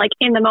when you're like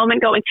in the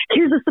moment going,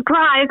 here's a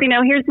surprise,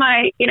 here's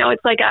my,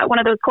 it's like one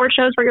of those court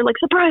shows where you're like,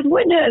 surprise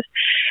witness.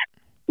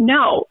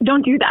 No,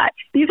 don't do that.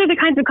 These are the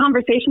kinds of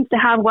conversations to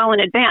have well in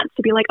advance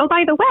to be like, oh,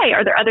 by the way,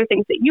 are there other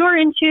things that you're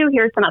into?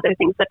 Here's some other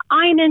things that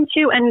I'm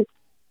into. And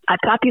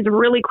I've got these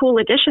really cool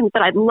additions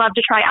that I'd love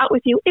to try out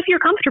with you if you're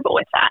comfortable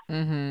with that.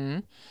 Mm-hmm.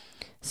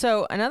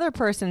 So another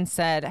person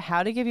said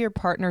how to give your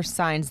partner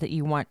signs that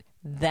you want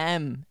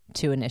them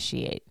to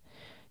initiate.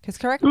 Because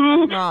correct me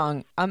if I'm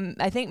wrong,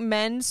 I think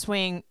men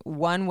swing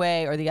one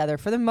way or the other.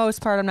 For the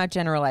most part, I'm not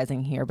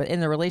generalizing here, but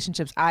in the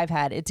relationships I've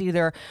had, it's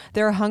either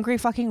they're hungry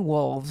fucking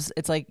wolves.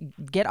 It's like,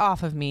 get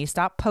off of me,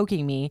 stop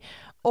poking me.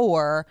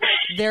 Or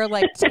they're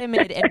like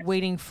timid and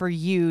waiting for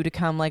you to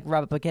come like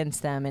rub up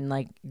against them and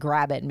like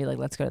grab it and be like,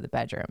 let's go to the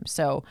bedroom.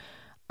 So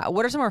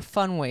what are some more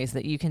fun ways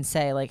that you can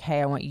say like,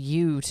 hey, I want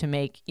you to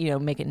make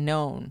it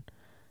known,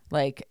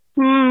 like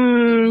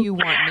you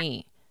want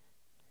me?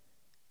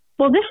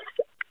 Well, this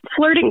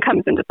flirting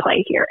comes into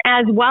play here,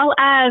 as well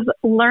as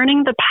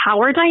learning the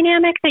power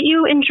dynamic that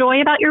you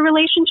enjoy about your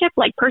relationship.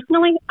 Like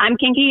personally, I'm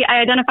kinky. I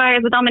identify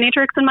as a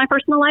dominatrix in my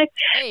personal life.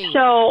 Hey.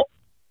 So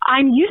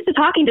I'm used to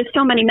talking to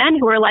so many men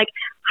who are like,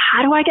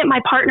 how do I get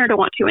my partner to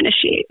want to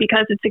initiate?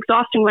 Because it's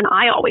exhausting when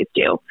I always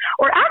do.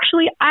 Or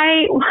actually,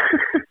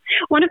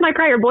 one of my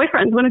prior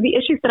boyfriends, one of the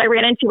issues that I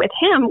ran into with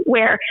him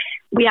where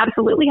we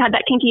absolutely had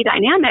that kinky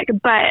dynamic,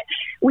 but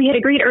we had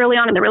agreed early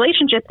on in the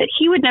relationship that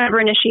he would never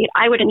initiate.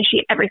 I would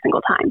initiate every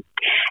single time.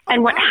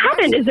 And what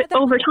happened is that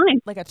over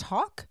time, like a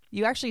talk,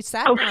 you actually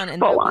sat down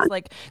and that was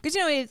like, because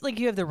like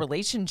you have the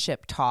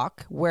relationship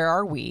talk, where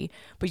are we?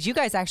 But you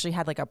guys actually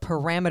had like a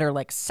parameter,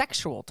 like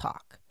sexual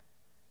talk.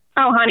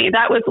 Oh, honey,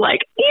 that was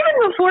like,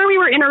 even before we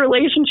were in a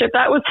relationship,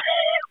 that was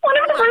one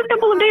of the first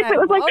couple of days. It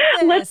was like,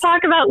 let's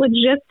talk about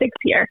logistics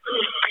here.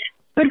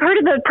 But part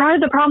of the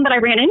problem that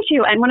I ran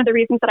into, and one of the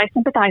reasons that I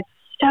sympathize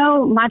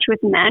so much with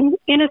men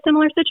in a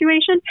similar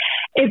situation,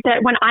 is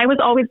that when I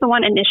was always the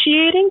one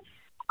initiating,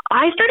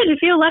 I started to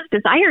feel less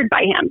desired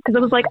by him because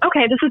it was like,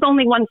 okay, this is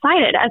only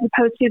one-sided as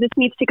opposed to this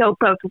needs to go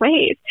both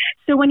ways.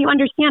 So when you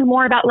understand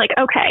more about like,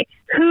 okay,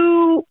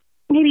 who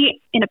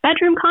maybe in a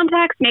bedroom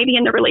context, maybe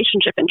in the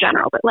relationship in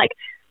general, but like,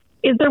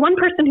 is there one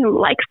person who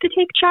likes to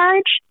take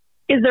charge?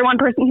 Is there one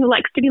person who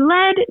likes to be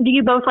led? Do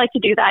you both like to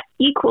do that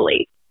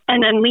equally?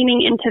 And then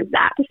leaning into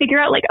that to figure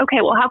out like, okay,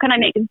 well, how can I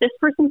make this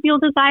person feel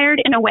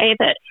desired in a way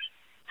that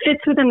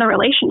fits within the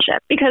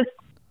relationship? Because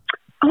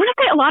I want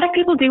to say a lot of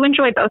people do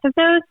enjoy both of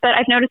those, but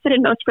I've noticed that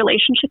in most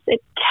relationships,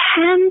 it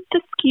tends to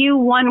skew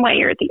one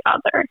way or the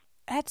other.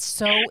 That's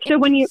so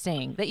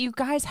interesting that you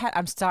guys had.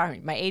 I'm sorry,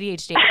 my ADHD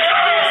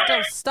is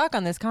still stuck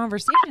on this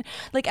conversation.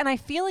 Like, and I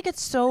feel like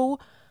it's so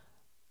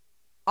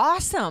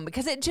awesome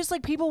because it just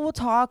like people will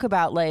talk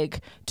about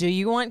like, do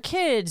you want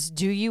kids?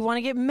 Do you want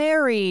to get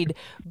married?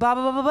 Blah,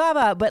 blah, blah, blah,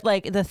 blah. But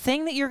like the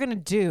thing that you're going to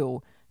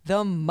do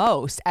the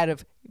most out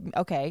of,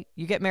 okay,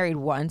 you get married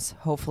once,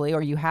 hopefully,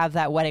 or you have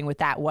that wedding with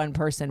that one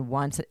person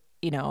once,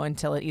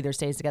 until it either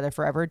stays together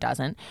forever or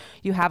doesn't.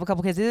 You have a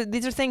couple kids.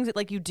 These are things that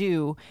like you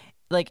do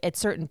like at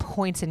certain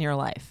points in your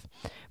life.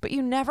 But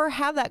you never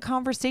have that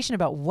conversation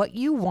about what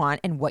you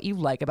want and what you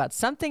like about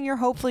something you're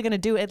hopefully going to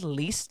do at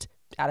least,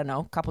 I don't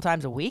know, a couple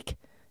times a week.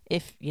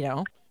 If, you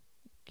know,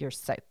 you're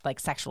like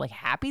sexually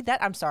happy.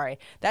 I'm sorry.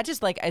 That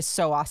just like is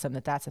so awesome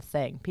that that's a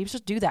thing. People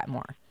should do that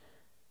more.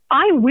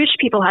 I wish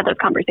people had those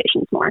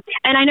conversations more.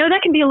 And I know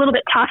that can be a little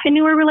bit tough in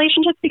newer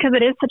relationships because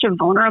it is such a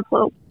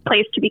vulnerable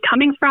place to be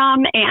coming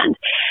from. And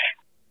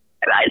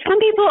some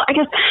people, I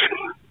guess,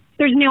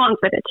 there's nuance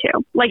with it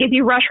too. Like if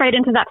you rush right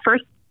into that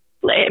first,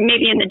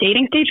 maybe in the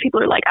dating stage,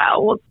 people are like,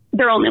 oh, well,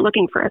 they're only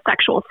looking for a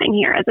sexual thing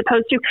here, as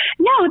opposed to,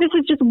 no, this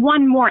is just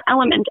one more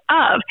element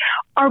of,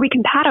 are we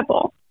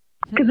compatible?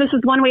 Because this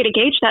is one way to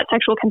gauge that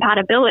sexual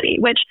compatibility,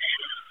 which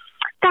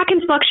that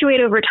can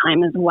fluctuate over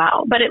time as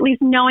well. But at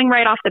least knowing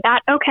right off the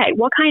bat, okay,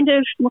 what kind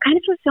of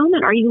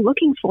fulfillment are you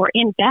looking for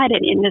in bed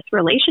and in this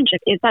relationship?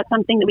 Is that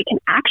something that we can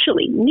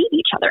actually meet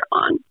each other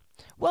on?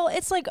 Well,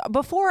 it's like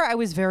before I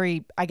was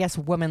very, I guess,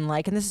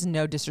 woman-like, and this is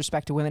no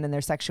disrespect to women and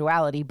their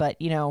sexuality, but,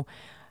 you know,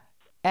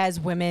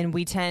 as women,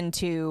 we tend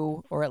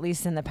to, or at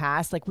least in the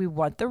past, like we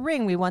want the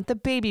ring, we want the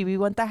baby, we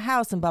want the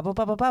house and blah, blah,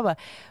 blah, blah, blah, blah.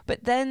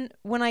 But then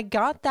when I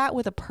got that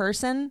with a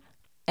person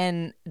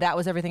and that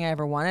was everything I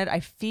ever wanted, I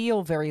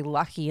feel very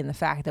lucky in the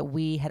fact that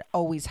we had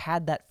always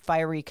had that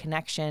fiery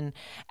connection.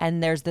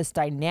 And there's this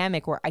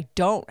dynamic where I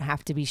don't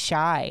have to be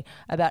shy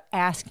about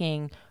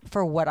asking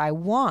for what I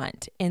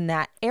want in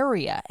that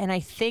area. And I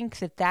think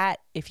that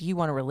if you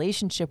want a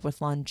relationship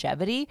with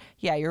longevity,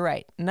 yeah, you're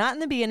right. Not in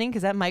the beginning,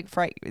 because that might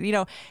frighten, you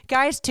know,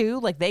 guys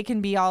too, like they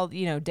can be all,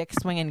 you know, dick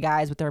swinging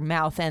guys with their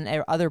mouth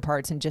and other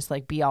parts and just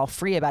like be all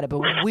free about it. But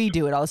when we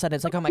do it, all of a sudden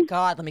it's like, oh my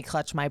God, let me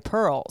clutch my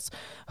pearls.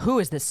 Who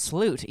is this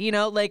sleut? You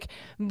know, like,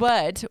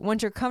 but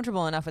once you're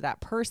comfortable enough with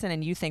that person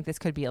and you think this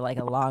could be like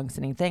a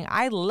long-standing thing,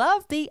 I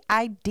love the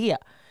idea.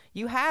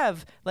 You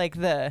have like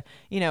the,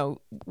 you know,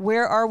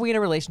 where are we in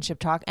a relationship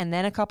talk? And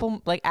then a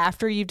couple, like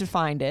after you've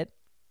defined it,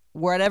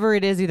 whatever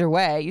it is, either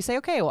way, you say,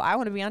 okay, well, I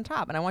want to be on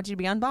top and I want you to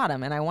be on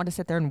bottom and I want to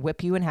sit there and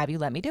whip you and have you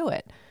let me do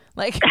it.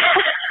 Like,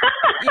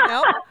 you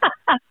know,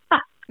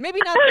 maybe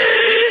not,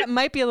 maybe that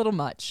might be a little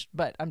much,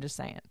 but I'm just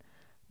saying.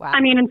 Wow.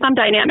 I mean, in some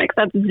dynamics,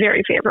 that's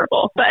very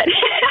favorable, but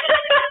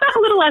a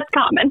little less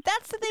common.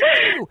 That's the thing,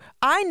 too.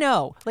 I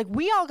know. Like,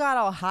 we all got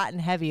all hot and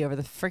heavy over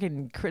the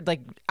freaking,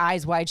 like,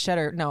 Eyes Wide Shut,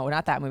 or no,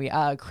 not that movie,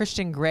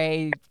 Christian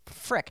Grey,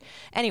 frick.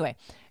 Anyway,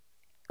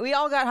 we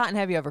all got hot and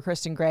heavy over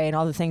Christian Grey and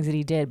all the things that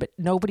he did, but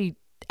nobody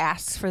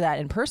asks for that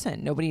in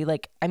person. Nobody,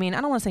 like, I mean,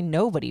 I don't want to say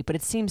nobody, but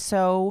it seems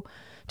so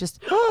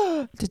just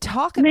to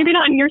talk about. Maybe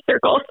not in your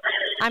circles.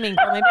 I mean,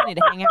 girl, maybe I need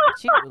to hang out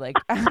with you. Like,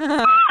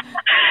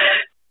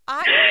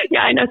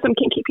 I know some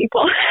kinky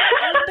people.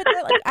 But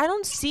like, I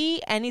don't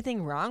see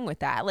anything wrong with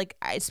that. Like,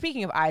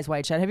 speaking of Eyes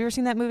Wide Shut, have you ever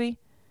seen that movie?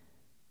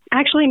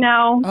 Actually,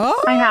 no,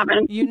 I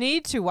haven't. You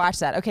need to watch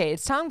that. Okay,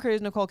 it's Tom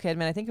Cruise, Nicole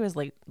Kidman. I think it was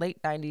late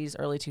 90s,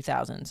 early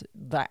 2000s.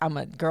 But I'm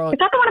a girl. Is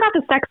that the one about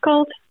the sex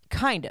cult?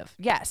 Kind of,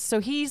 yes. So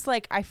he's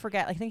like, I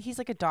forget. I think he's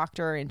like a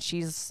doctor and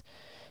she's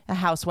a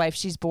housewife.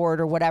 She's bored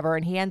or whatever.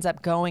 And he ends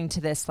up going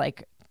to this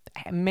like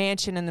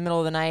mansion in the middle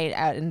of the night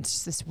and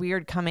it's this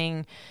weird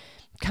coming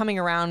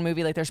around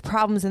movie. Like there's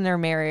problems in their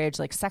marriage,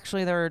 like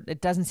sexually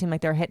it doesn't seem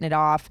like they're hitting it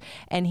off.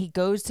 And he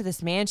goes to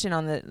this mansion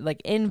on the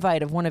like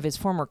invite of one of his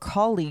former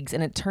colleagues.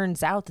 And it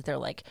turns out that they're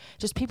like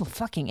just people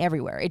fucking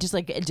everywhere. It just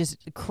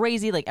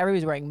crazy. Like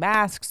everybody's wearing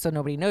masks. So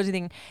nobody knows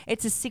anything.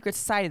 It's a secret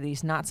society that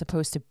he's not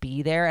supposed to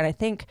be there. And I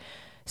think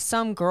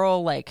some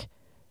girl like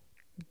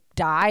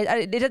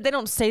dies. They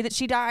don't say that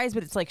she dies,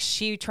 but it's like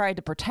she tried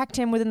to protect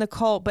him within the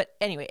cult. But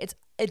anyway, it's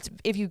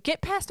if you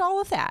get past all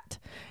of that,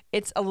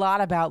 it's a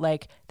lot about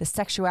like the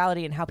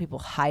sexuality and how people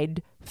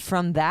hide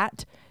from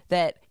that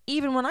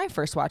even when I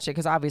first watched it,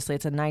 because obviously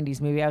it's a 90s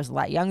movie, I was a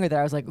lot younger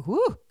there. I was like,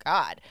 whoo,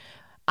 God,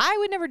 I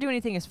would never do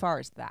anything as far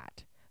as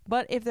that.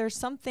 But if there's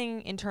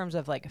something in terms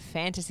of like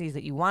fantasies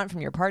that you want from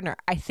your partner,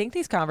 I think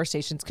these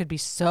conversations could be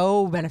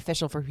so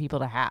beneficial for people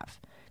to have.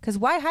 Because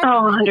why hide?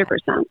 Oh,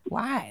 100%.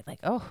 Why? Like,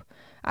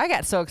 I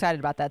got so excited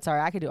about that. Sorry,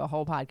 I could do a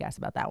whole podcast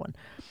about that one.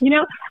 You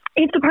know,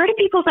 it's a part of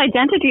people's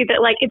identity that,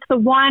 like, it's the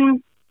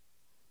one.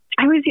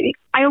 I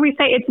always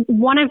say it's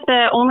one of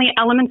the only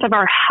elements of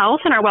our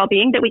health and our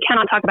well-being that we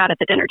cannot talk about at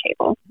the dinner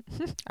table.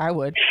 I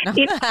would.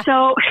 It's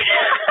so.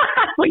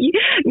 Well,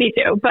 me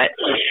too. But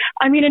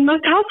I mean, in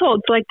most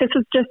households, like this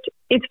is just.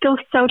 It's still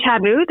so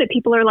taboo that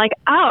people are like,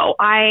 oh,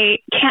 I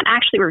can't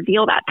actually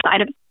reveal that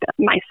side of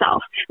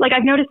myself. Like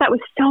I've noticed that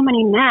with so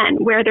many men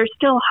where they're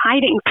still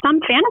hiding some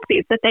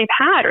fantasies that they've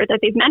had or that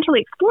they've mentally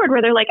explored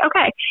where they're like,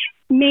 okay,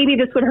 maybe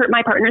this would hurt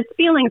my partner's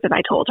feelings if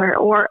I told her,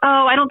 or,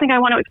 oh, I don't think I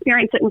want to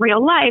experience it in real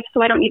life,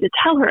 so I don't need to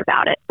tell her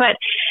about it. But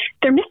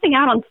they're missing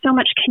out on so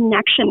much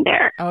connection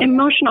there,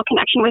 emotional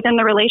connection within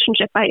the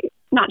relationship by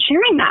not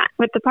sharing that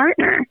with the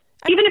partner.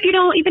 Even if you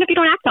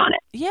don't act on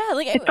it. Yeah,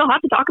 like it's still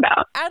hard to talk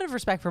about. Out of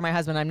respect for my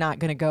husband, I'm not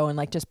going to go and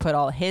like just put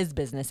all his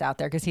business out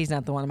there because he's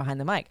not the one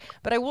behind the mic.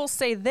 But I will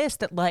say this,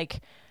 that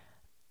like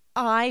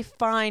I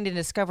find and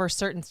discover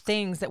certain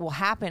things that will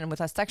happen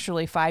with us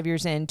sexually 5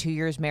 years in, 2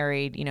 years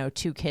married,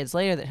 2 kids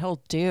later that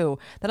he'll do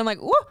that I'm like,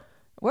 whoa,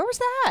 Where was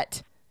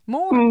that?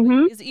 More,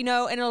 please, you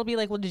know, and it'll be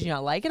like, well, did you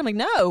not like it? I'm like,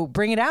 no,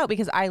 bring it out,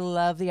 because I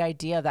love the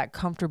idea of that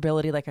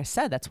comfortability. Like I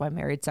said, that's why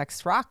married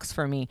sex rocks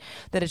for me,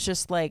 that it's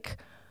just like,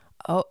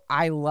 oh,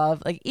 I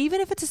love, like,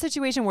 even if it's a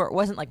situation where it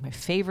wasn't like my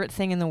favorite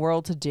thing in the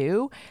world to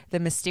do, the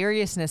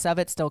mysteriousness of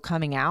it still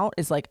coming out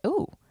is like,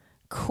 ooh,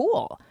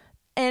 cool.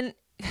 And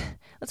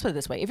let's put it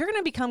this way. If you're going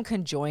to become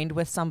conjoined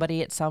with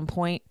somebody at some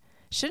point,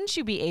 shouldn't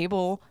you be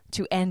able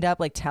to end up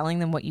like telling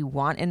them what you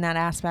want in that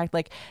aspect?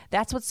 Like,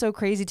 that's what's so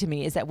crazy to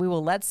me, is that we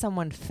will let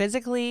someone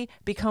physically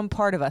become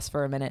part of us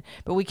for a minute,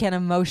 but we can't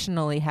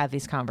emotionally have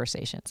these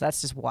conversations.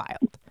 That's just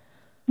wild.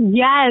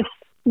 Yes.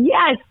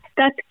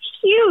 That's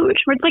huge.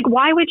 Where it's like,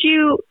 why would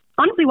you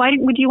want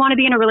to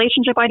be in a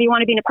relationship? Why do you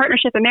want to be in a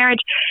partnership, a marriage,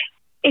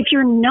 if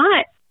you're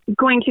not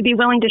going to be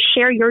willing to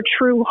share your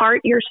true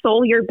heart, your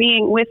soul, your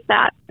being with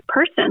that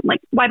person? Like,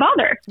 why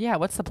bother? Yeah,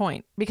 what's the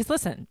point? Because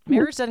listen,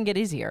 marriage doesn't get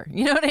easier.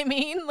 You know what I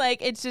mean?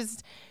 Like, it's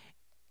just,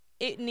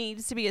 it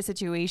needs to be a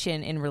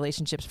situation in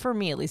relationships, for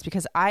me at least,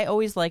 because I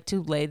always like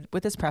to lay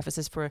with this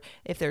prefaces for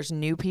if there's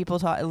new people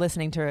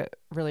listening to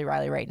Really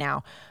Riley right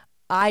now.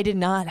 I did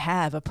not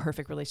have a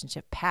perfect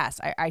relationship past.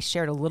 I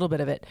shared a little bit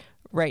of it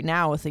right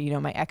now with, you know,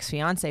 my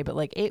ex-fiance, but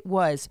like, it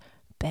was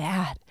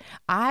bad.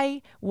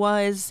 I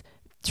was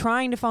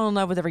trying to fall in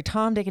love with every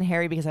Tom, Dick, and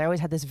Harry, because I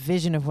always had this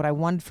vision of what I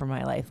wanted for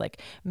my life,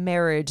 like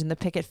marriage and the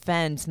picket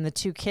fence and the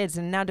 2 kids.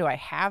 And now, do I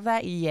have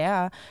that?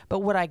 Yeah. But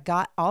what I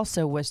got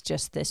also was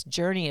just this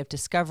journey of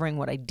discovering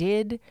what I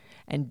did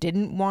and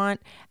didn't want.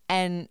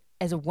 And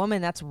as a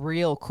woman, that's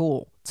real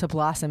cool to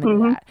blossom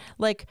into that.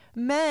 Like,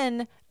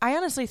 men, I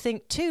honestly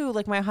think too,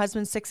 like, my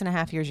husband's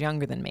 6.5 years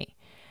younger than me.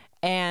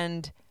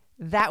 And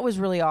that was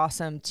really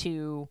awesome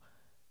to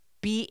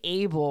be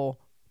able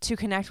to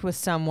connect with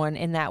someone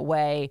in that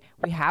way.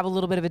 We have a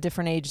little bit of a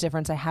different age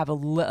difference. I have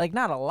like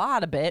not a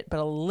lot of it, but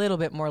a little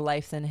bit more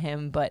life than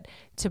him. But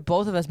to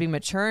both of us be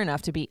mature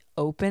enough to be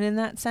open in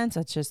that sense,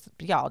 it's just,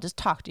 y'all just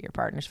talk to your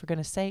partners, for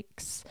goodness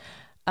sakes.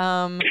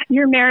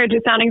 Your marriage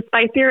is sounding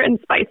spicier and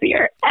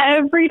spicier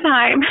every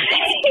time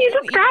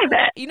you describe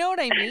it. You know what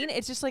I mean?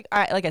 It's just like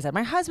I said,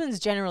 my husband's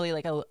generally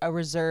like a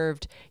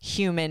reserved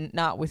human,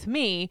 not with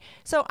me.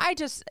 So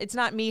it's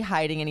not me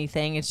hiding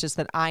anything. It's just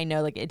that I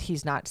know, like,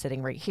 he's not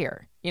sitting right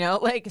here, you know,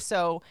 like,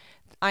 so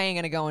I ain't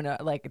going to go into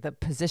like the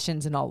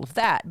positions and all of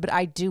that. But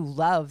I do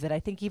love that. I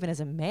think even as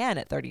a man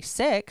at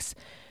 36,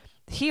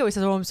 he always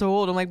says, oh, I'm so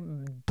old. I'm like,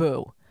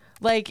 boo.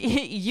 Like,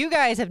 you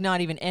guys have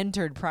not even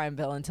entered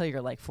Primeville until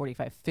you're like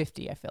 45,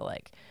 50, I feel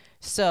like.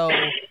 So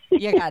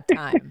you got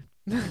time.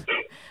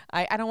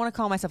 I don't want to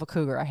call myself a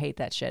cougar. I hate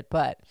that shit.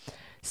 But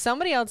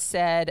somebody else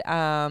said,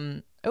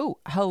 hello.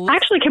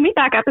 Actually, can we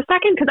back up a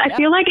second? Because I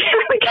feel like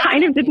we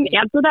kind of didn't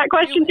answer that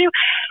question too.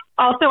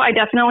 Also, I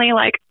definitely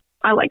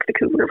I like the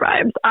cougar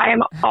vibes. I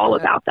am all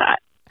about that.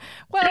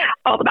 Well,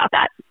 all about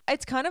that.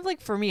 It's kind of like,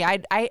 for me,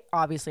 I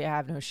obviously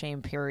have no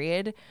shame,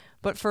 period.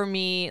 But for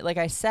me, like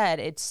I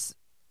said,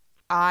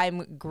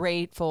 I'm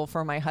grateful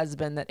for my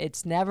husband that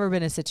it's never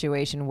been a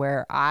situation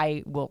where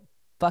I will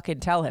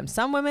fucking tell him.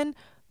 Some women,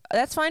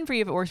 that's fine for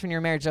you if it works when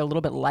your marriage is a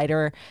little bit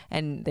lighter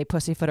and they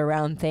pussyfoot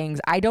around things.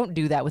 I don't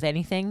do that with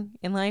anything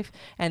in life,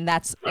 and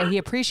he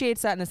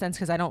appreciates that in a sense,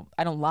 because I don't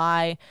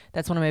lie.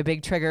 That's one of my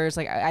big triggers.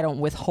 Like, I don't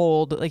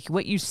withhold. Like,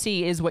 what you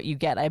see is what you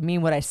get. I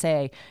mean what I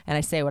say, and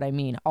I say what I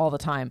mean all the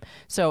time.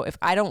 So if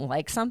I don't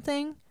like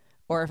something,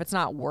 or if it's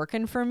not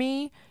working for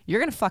me, you're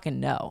gonna fucking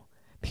know.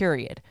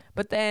 Period.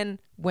 But then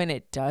when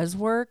it does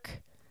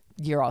work,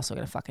 you're also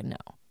going to fucking know.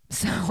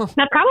 So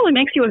that probably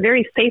makes you a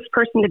very safe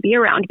person to be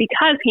around,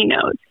 because he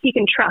knows he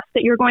can trust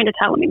that you're going to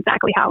tell him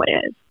exactly how it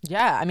is.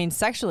 Yeah. I mean,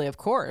 sexually, of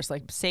course,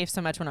 like, safe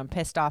so much when I'm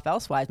pissed off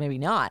elsewise, maybe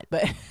not,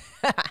 but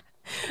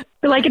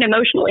like an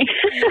emotionally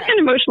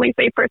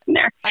safe person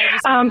there.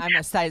 I'm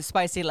a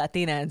spicy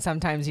Latina, and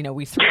sometimes, you know,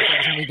 we throw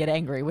things when we get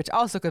angry, which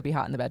also could be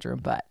hot in the bedroom,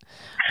 but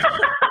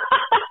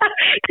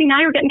see,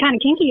 now you're getting kind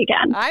of kinky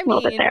again. I mean, a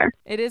little bit there.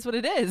 It is what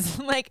it is.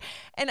 Like,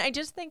 and I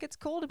just think it's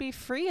cool to be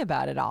free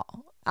about it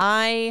all.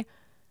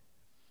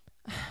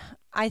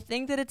 I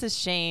think that it's a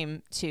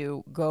shame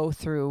to go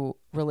through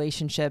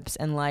relationships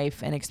and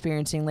life and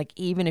experiencing, like,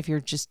 even if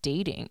you're just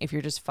dating, if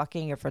you're just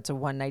fucking, if it's a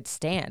one-night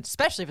stand,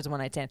 especially if it's a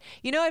one-night stand.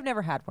 You know, I've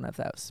never had one of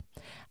those.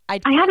 I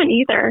haven't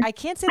either. I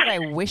can't say that I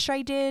wish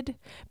I did,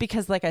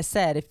 because, like I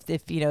said,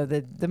 if you know,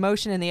 the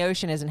motion in the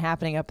ocean isn't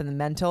happening up in the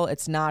mental,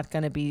 it's not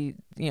going to be,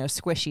 you know,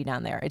 squishy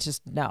down there. It's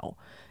just, no.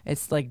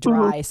 It's like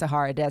dry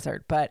Sahara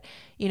Desert. But,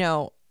 you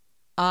know,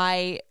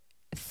 I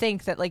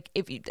think that, like,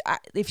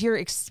 if you're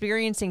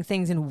experiencing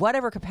things in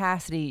whatever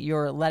capacity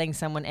you're letting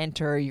someone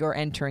enter, you're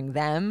entering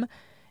them,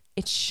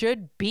 it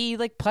should be,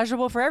 like,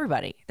 pleasurable for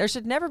everybody. There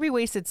should never be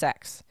wasted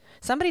sex.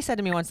 Somebody said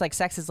to me once, like,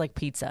 sex is like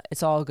pizza.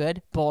 It's all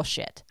good.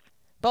 Bullshit.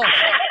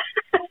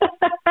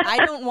 I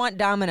don't want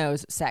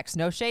Domino's sex.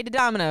 No shade to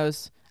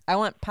Domino's. I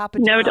want Papa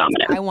John's. No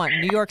Domino's. I want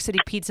New York City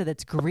pizza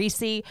that's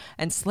greasy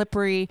and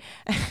slippery.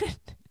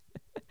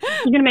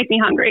 You're going to make me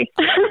hungry.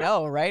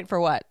 Oh, right? For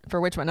what? For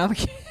which one? No,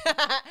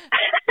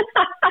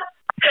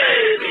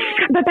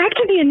 But back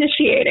to the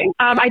initiating.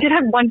 I did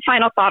have one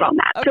final thought on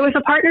that. Okay. So if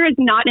a partner is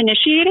not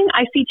initiating,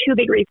 I see two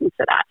big reasons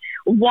for that.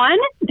 One,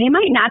 they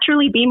might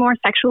naturally be more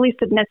sexually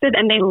submissive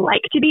and they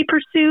like to be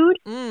pursued.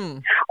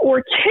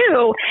 Or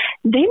two,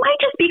 they might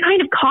just be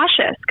kind of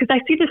cautious, because I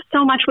see this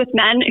so much with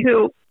men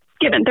who,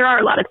 given there are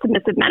a lot of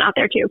submissive men out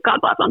there too, God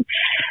bless them.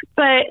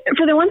 But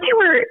for the ones who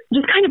are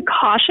just kind of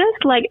cautious,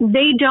 like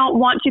they don't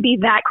want to be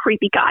that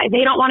creepy guy.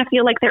 They don't want to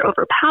feel like they're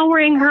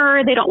overpowering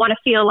her. They don't want to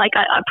feel like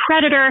a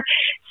predator.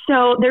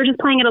 So they're just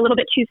playing it a little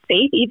bit too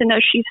safe, even though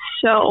she's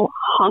so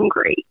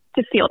hungry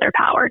to feel their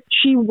power.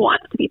 She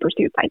wants to be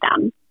pursued by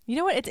them. You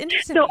know what? It's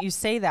interesting that you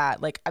say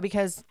that, like,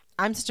 because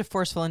I'm such a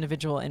forceful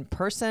individual in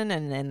person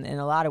and in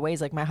a lot of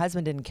ways. Like, my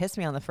husband didn't kiss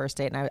me on the first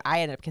date and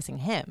I ended up kissing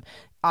him.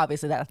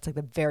 Obviously, that's like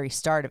the very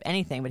start of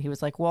anything. But he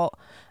was like, well,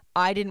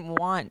 I didn't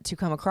want to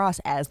come across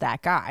as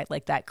that guy,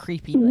 like that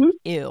creepy, like,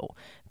 ew.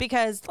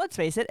 Because let's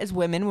face it, as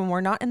women, when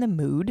we're not in the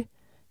mood,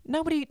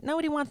 nobody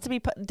wants to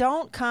be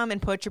don't come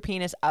and put your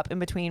penis up in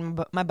between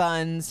my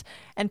buns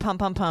and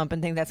pump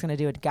and think that's going to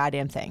do a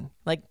goddamn thing.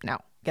 Like, no,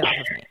 get off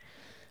of me.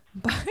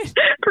 But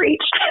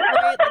preach.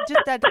 Right?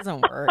 Just that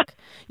doesn't work.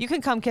 You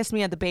can come kiss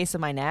me at the base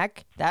of my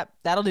neck.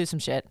 That'll do some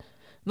shit.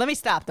 Let me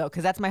stop though,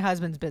 because that's my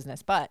husband's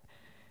business. But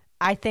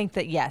I think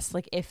that yes,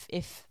 like if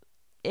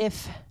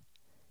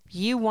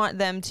you want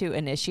them to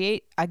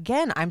initiate,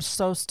 again, I'm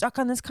so stuck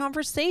on this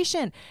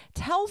conversation.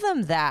 Tell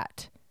them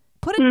that.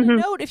 Put it in a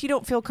note if you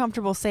don't feel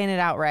comfortable saying it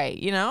outright,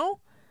 you know?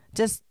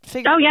 Just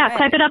figure it out.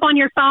 Type it up on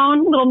your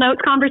phone, little notes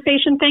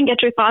conversation thing,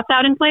 get your thoughts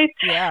out in place.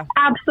 Yeah.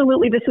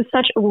 Absolutely. This is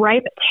such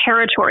ripe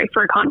territory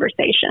for a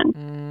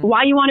conversation.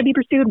 Why you want to be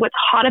pursued, what's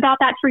hot about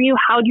that for you,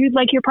 how do you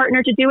like your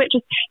partner to do it,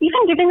 just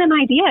even giving them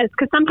ideas,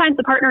 because sometimes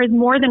the partner is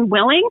more than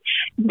willing.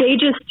 They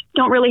just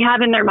don't really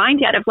have in their mind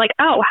yet of like,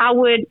 oh, how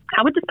would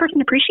this person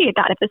appreciate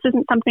that if this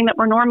isn't something that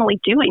we're normally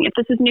doing? If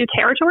this is new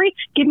territory,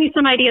 give me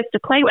some ideas to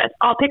play with.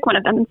 I'll pick one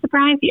of them and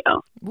surprise you.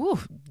 Ooh,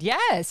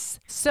 yes.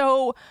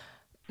 So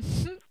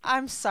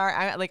I'm sorry.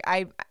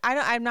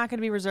 I'm not going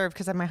to be reserved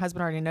because my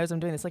husband already knows I'm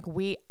doing this. Like,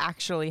 we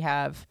actually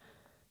have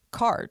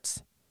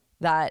cards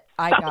that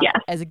I got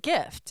as a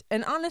gift.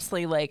 And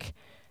honestly, like,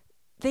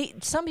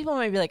 some people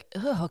might be like,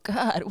 oh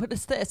God, what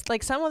is this?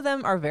 Like, some of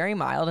them are very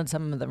mild and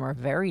some of them are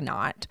very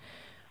not.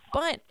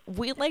 But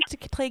we like to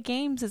play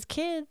games as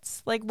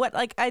kids.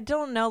 I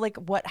don't know, like,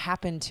 what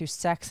happened to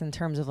sex in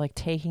terms of like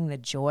taking the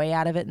joy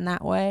out of it in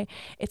that way.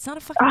 It's not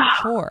a fucking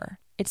chore.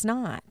 It's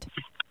not.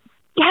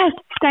 Yes,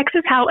 sex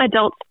is how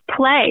adults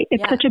play.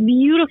 It's such a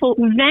beautiful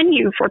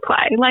venue for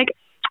play. Like,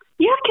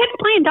 you have kids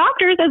playing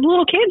doctors as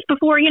little kids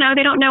before,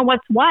 they don't know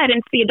what's what, and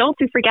it's the adults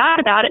who forget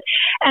about it.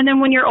 And then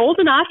when you're old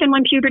enough and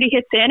when puberty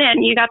hits in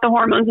and you got the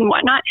hormones and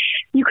whatnot,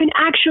 you can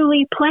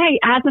actually play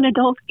as an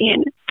adult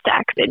in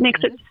sex. It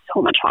makes it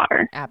so much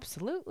hotter.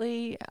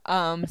 Absolutely.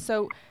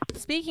 So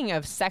speaking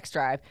of sex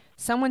drive,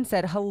 someone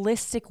said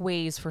holistic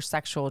ways for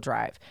sexual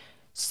drive.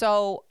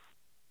 So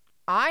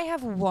I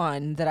have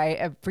one that I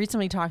have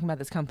recently talking about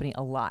this company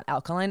a lot,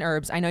 Alkaline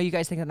Herbs. I know you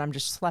guys think that I'm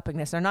just schlepping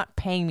this. They're not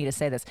paying me to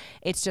say this.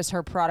 It's just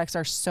her products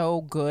are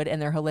so good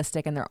and they're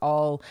holistic and they're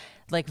all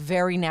like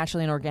very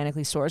naturally and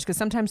organically sourced, because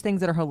sometimes things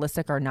that are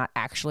holistic are not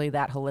actually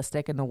that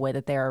holistic in the way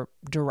that they are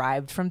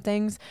derived from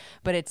things.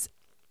 But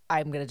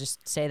I'm going to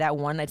just say that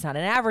one, it's not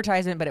an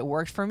advertisement, but it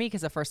worked for me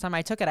because the first time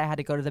I took it, I had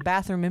to go to the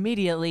bathroom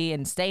immediately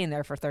and stay in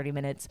there for 30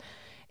 minutes.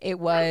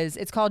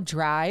 It's called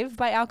Drive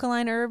by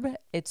Alkaline Herb.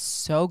 It's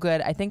so good.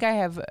 I think I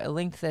have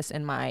linked this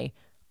in my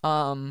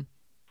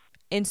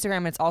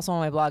Instagram. It's also on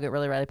my blog at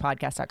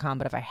reallyrileypodcast.com.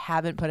 But if I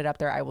haven't put it up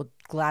there, I will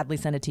gladly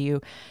send it to you.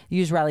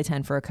 Use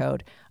Riley10 for a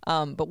code.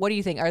 But what do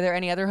you think? Are there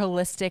any other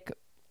holistic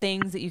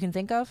things that you can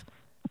think of?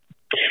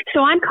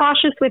 So I'm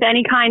cautious with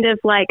any kind of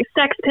like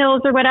sex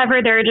pills or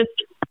whatever.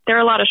 There are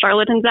a lot of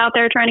charlatans out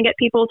there trying to get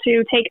people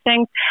to take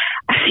things.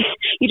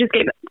 You just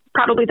gave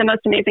probably the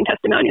most amazing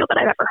testimonial that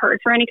I've ever heard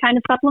for any kind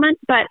of supplement.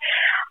 But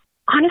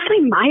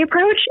honestly, my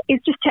approach is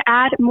just to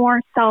add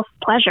more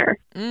self-pleasure.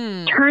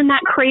 Turn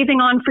that craving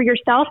on for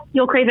yourself.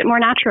 You'll crave it more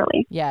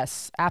naturally.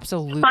 Yes,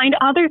 absolutely. Find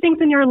other things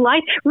in your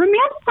life.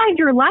 Romanticize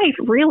your life,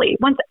 really.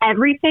 Once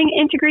everything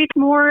integrates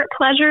more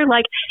pleasure,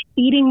 like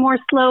eating more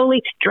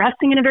slowly,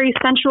 dressing in a very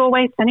sensual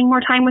way, spending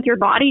more time with your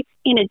body,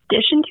 in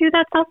addition to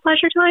that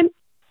self-pleasure time,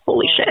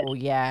 holy shit. Oh,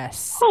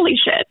 yes. Holy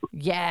shit.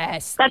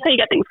 Yes. That's how you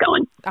get things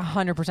going.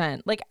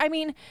 100%. Like, I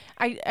mean,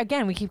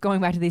 again, we keep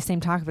going back to these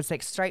same topics, it's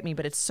like strike me,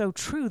 but it's so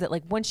true that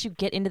like once you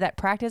get into that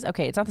practice,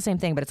 okay, it's not the same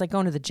thing, but it's like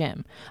going to the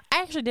gym.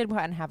 I actually did go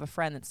out and have a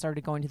friend that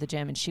started going to the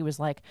gym and she was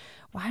like,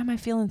 why am I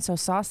feeling so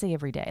saucy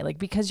every day? Like,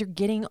 because you're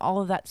getting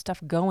all of that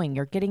stuff going.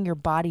 You're getting your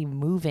body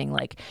moving.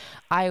 Like,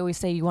 I always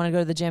say, you want to go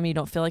to the gym and you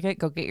don't feel like it,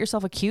 go get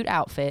yourself a cute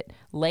outfit,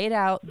 lay it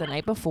out the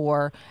night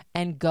before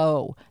and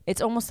go.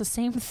 It's almost the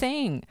same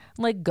thing.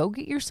 Like, go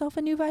get yourself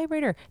a new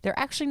vibrator. They're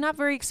actually not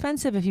very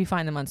expensive if you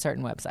find them on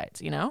certain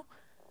websites, you know?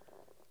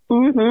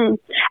 Mm-hmm.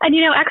 And,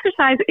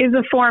 exercise is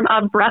a form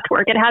of breath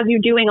work. It has you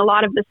doing a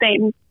lot of the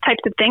same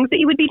types of things that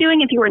you would be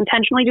doing if you were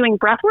intentionally doing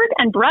breath work.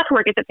 And breath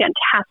work is a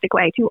fantastic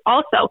way to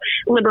also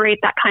liberate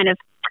that kind of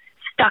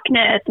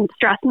stuckness and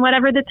stress and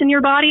whatever that's in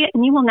your body,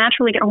 and you will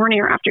naturally get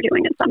hornier after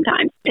doing it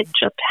sometimes. It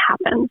just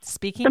happens.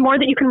 The more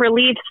that you can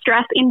relieve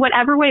stress in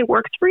whatever way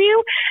works for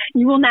you,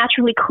 you will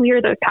naturally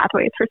clear those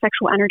pathways for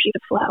sexual energy to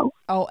flow.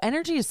 Oh,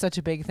 energy is such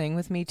a big thing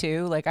with me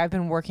too. Like I've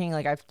been working,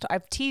 like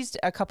I've teased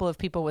a couple of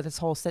people with this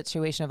whole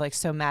situation of like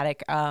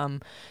somatic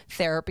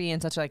therapy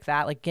and such like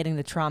that, like getting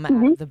the trauma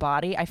out of the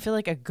body. I feel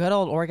like a good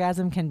old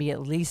orgasm can be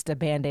at least a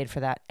Band-Aid for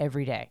that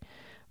every day.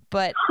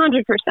 But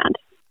 100%.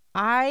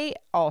 I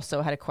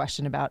also had a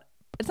question about,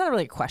 it's not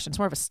really a question, it's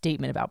more of a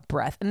statement about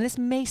breath. And this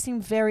may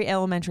seem very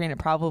elementary, and it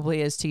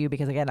probably is to you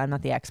because, again, I'm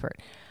not the expert.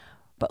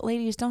 But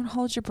ladies, don't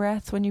hold your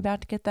breath when you're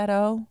about to get that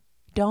O.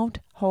 Don't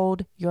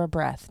hold your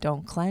breath.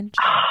 Don't clench.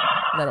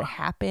 Let it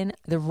happen.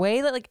 The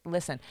way that, like,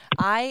 listen,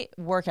 I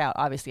work out,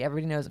 obviously.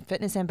 Everybody knows I'm a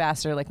fitness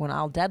ambassador. Like, when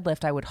I'll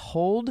deadlift, I would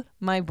hold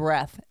my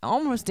breath,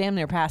 almost damn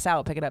near pass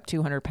out, pick it up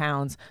 200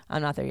 pounds.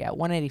 I'm not there yet,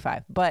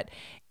 185. But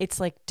it's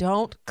like,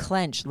 don't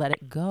clench. Let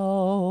it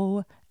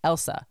go.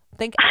 Elsa.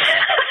 Think Elsa.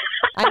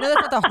 I know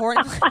that's not the horn.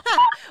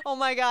 Oh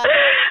my God.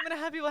 I'm going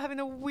to have people having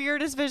the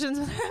weirdest visions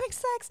when they're having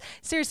sex.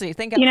 Seriously,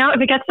 think Elsa. You know, if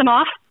it gets them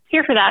off,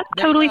 here for that.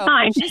 There totally you go.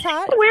 fine. She's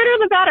hot. The weirder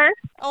the better.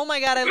 Oh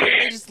my God. I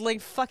literally just like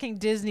fucking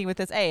Disney with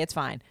this. Hey, it's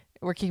fine.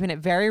 We're keeping it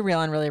very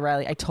real and really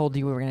Riley. I told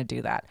you we were going to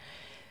do that.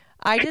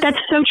 That's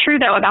so true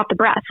though about the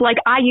breath. Like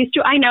I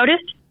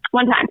noticed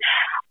one time,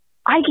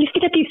 I used to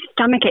get these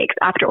stomach aches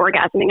after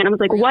orgasming, and I was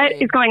like, really? What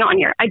is going on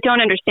here? I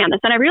don't understand this.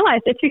 And I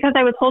realized it's because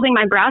I was holding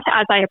my breath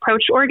as I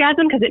approached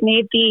orgasm because it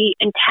made the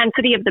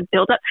intensity of the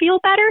buildup feel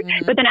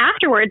better. But then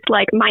afterwards,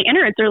 like my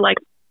innards are like,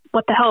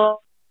 what the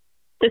hell?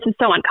 This is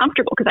so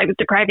uncomfortable because I was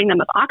depriving them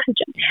of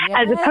oxygen. Yes.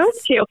 As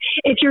opposed to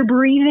if you're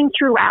breathing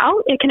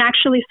throughout, it can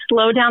actually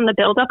slow down the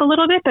buildup a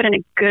little bit, but in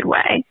a good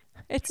way.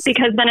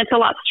 Because then it's a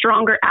lot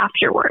stronger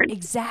afterwards.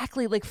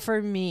 Exactly. Like for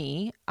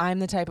me, I'm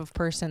the type of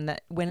person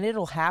that when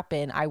it'll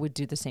happen, I would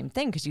do the same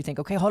thing because you think,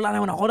 okay, hold on, I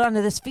want to hold on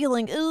to this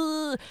feeling.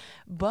 Ugh.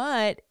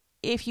 But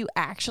if you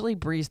actually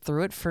breathe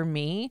through it, for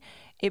me,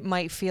 it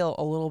might feel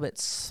a little bit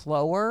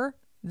slower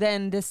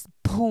than this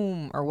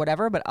boom or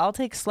whatever, but I'll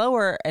take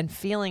slower and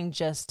feeling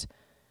just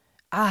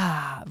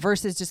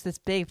versus just this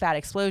big fat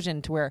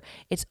explosion to where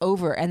it's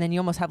over and then you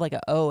almost have like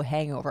a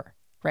hangover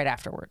right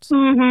afterwards.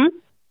 Mm-hmm.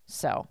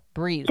 So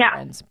breathe, yeah.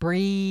 friends.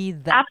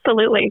 Breathe.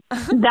 Absolutely.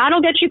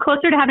 That'll get you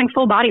closer to having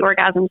full body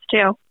orgasms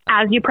too,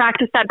 as you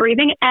practice that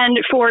breathing. And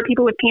for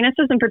people with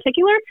penises in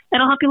particular,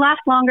 it'll help you last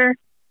longer.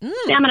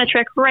 Stamina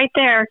trick right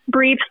there.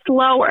 Breathe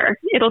slower.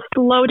 It'll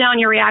slow down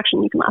your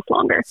reaction. You can last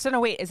longer. So no,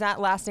 wait, is that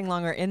lasting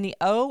longer in the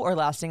O or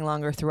lasting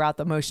longer throughout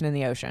the motion in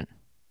the ocean?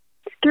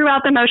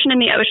 Throughout the motion in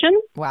the ocean.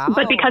 Wow.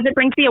 But because it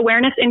brings the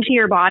awareness into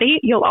your body,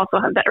 you'll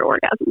also have better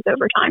orgasms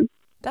over time.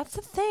 That's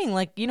the thing.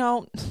 Like, you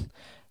know,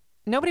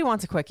 nobody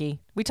wants a quickie.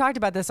 We talked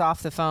about this on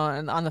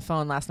the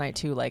phone last night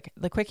too. Like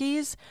the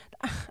quickies,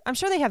 I'm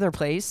sure they have their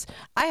place.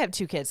 I have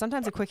 2 kids.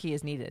 Sometimes a quickie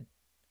is needed.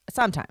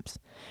 Sometimes.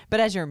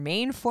 But as your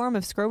main form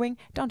of screwing,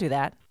 don't do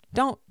that.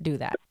 Don't do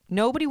that.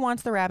 Nobody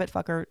wants the rabbit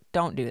fucker.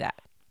 Don't do that.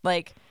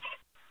 Like,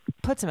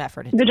 put some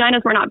effort into it.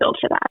 Vaginas were not built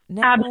for that.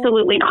 No.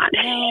 Absolutely not.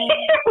 No.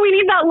 We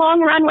need that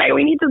long runway.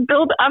 We need to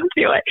build up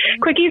to it.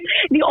 Quickies,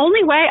 the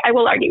only way, I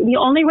will argue, the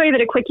only way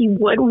that a quickie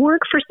would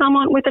work for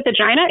someone with a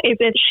vagina is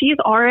if she's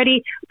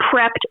already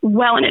prepped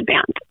well in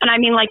advance. And I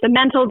mean like the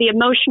mental, the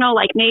emotional,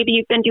 like maybe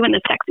you've been doing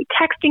the sexy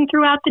texting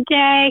throughout the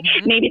day.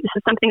 Maybe this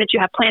is something that you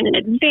have planned in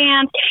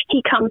advance.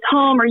 He comes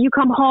home or you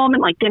come home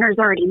and like dinner's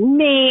already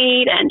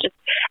made and just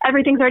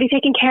everything's already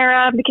taken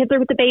care of. The kids are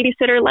with the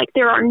babysitter. Like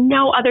there are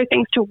no other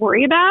things to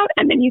worry about.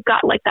 And then you've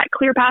got like that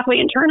clear pathway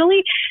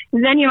internally.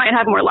 Then you might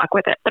have more luck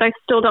with it. But I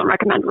still don't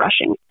recommend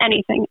rushing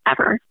anything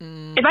ever.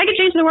 If I could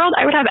change the world,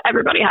 I would have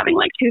everybody having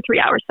like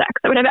 2-3 hours sex.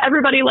 I would have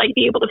everybody like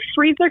be able to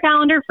freeze their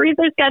calendar, freeze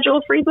their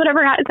schedule, freeze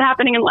whatever is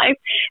happening in life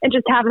and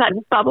just have that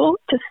bubble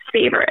to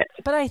savor it.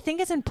 But I think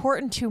it's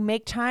important to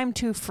make time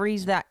to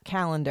freeze that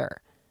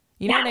calendar.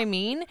 You know what I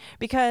mean?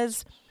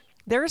 Because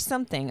there is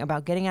something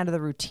about getting out of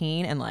the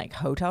routine and like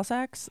hotel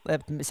sex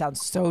that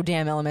sounds so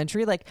damn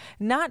elementary, like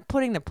not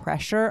putting the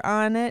pressure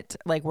on it,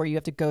 like where you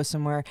have to go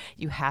somewhere,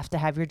 you have to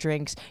have your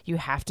drinks, you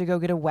have to go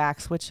get a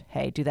wax, which,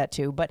 hey, do that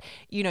too. But,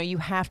 you know, you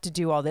have to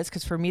do all this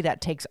because for me,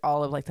 that takes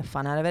all of like the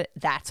fun out of it.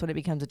 That's when it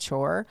becomes a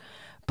chore.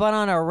 But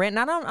on I'm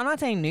not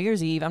saying New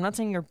Year's Eve, I'm not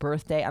saying your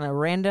birthday, on a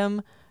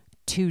random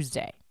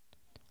Tuesday.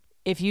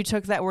 If you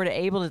took that were to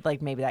able to,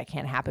 like, maybe that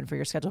can't happen for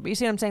your schedule. But you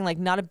see what I'm saying? Like,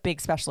 not a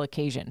big special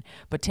occasion,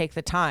 but take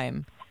the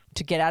time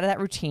to get out of that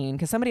routine.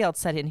 Because somebody else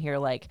said in here,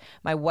 like,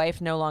 my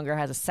wife no longer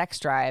has a sex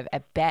drive.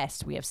 At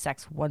best, we have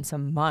sex once a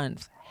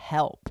month.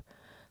 Help.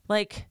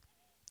 Like,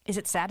 is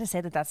it sad to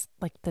say that that's,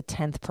 like, the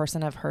 10th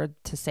person I've heard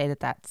to say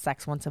that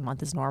sex once a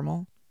month is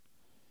normal?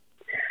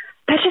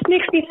 That just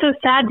makes me so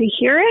sad to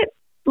hear it.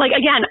 Like,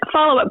 again,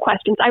 follow-up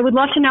questions. I would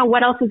love to know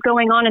what else is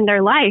going on in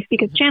their life.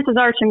 Because chances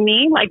are, to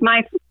me, like,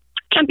 my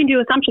jumping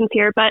to assumptions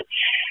here, but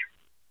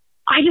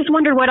I just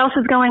wonder what else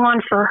is going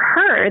on for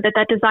her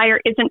that desire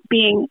isn't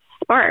being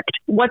sparked.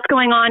 What's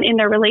going on in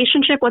their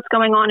relationship? What's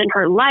going on in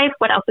her life?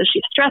 What else is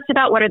she stressed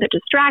about? What are the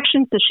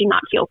distractions? Does she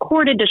not feel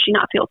courted? Does she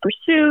not feel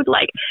pursued?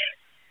 Like,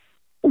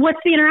 what's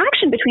the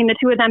interaction between the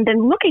two of them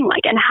been looking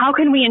like? And how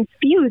can we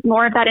infuse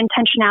more of that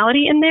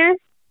intentionality in there?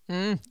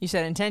 You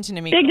said intention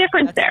to me. Big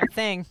difference That's there. The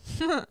thing.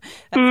 That's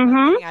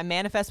the thing. I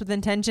manifest with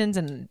intentions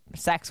and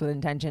sex with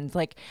intentions.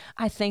 Like,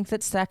 I think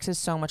that sex is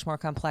so much more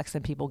complex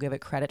than people give it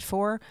credit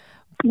for.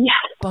 Yes.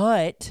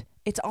 But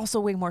it's also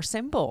way more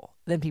simple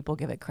than people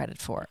give it credit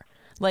for.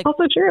 Like,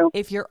 also true.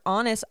 If you're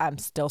honest, I'm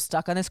still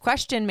stuck on this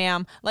question,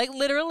 ma'am. Like,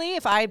 literally,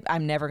 if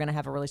I'm never going to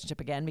have a relationship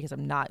again because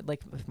I'm not,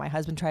 like, if my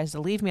husband tries to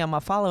leave me, I'm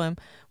going to follow him,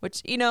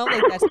 which, you know,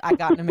 like, I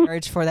got in a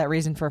marriage for that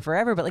reason for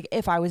forever. But, like,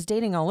 if I was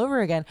dating all over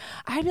again,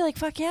 I'd be like,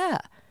 fuck yeah.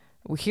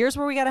 Well, here's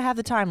where we got to have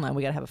the timeline.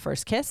 We got to have a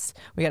first kiss.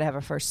 We got to have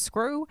a first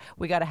screw.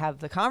 We got to have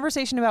the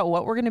conversation about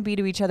what we're going to be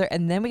to each other.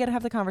 And then we got to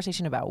have the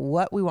conversation about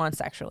what we want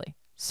sexually.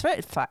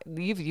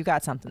 You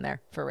got something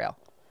there, for real.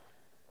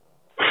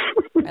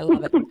 I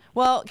love it.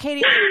 Well,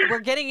 Katie, we're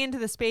getting into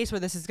the space where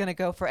this is going to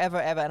go forever,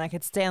 and I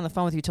could stay on the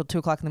phone with you till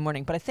 2:00 in the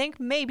morning. But I think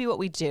maybe what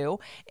we do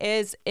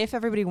is, if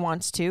everybody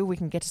wants to, we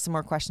can get to some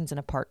more questions in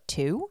a part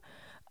 2.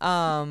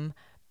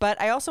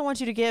 But I also want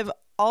you to give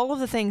all of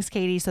the things,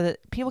 Katie, so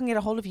that people can get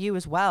a hold of you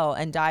as well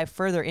and dive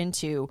further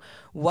into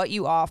what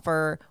you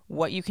offer,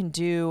 what you can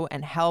do,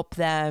 and help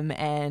them,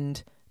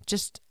 and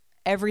just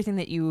everything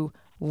that you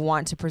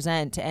want to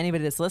present to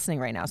anybody that's listening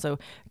right now. So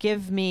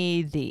give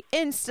me the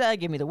Insta,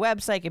 give me the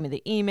website, give me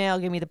the email,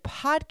 give me the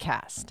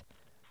podcast.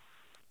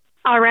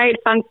 All right,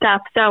 fun stuff.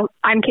 So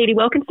I'm Katie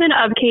Wilkinson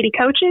of Katie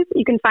Coaches.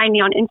 You can find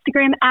me on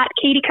Instagram at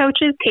Katie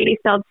Coaches, Katie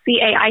spelled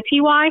Caity. I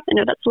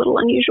know that's a little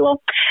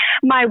unusual.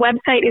 My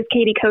website is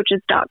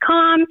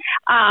katiecoaches.com.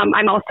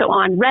 I'm also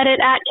on Reddit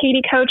at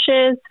Katie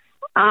Coaches.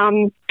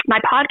 My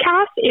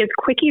podcast is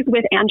Quickies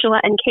with Angela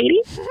and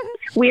Katie.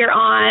 We are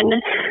on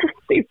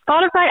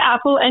Spotify,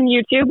 Apple, and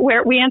YouTube,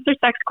 where we answer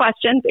sex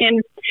questions, and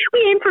we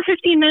aim for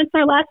 15 minutes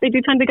or less. They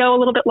do tend to go a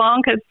little bit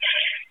long because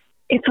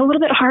it's a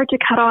little bit hard to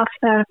cut off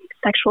the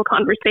sexual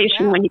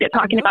conversation when you get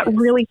talking about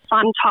really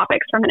fun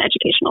topics from an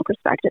educational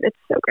perspective. It's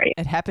so great.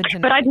 It happened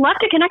tonight. But I'd love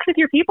to connect with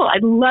your people.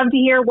 I'd love to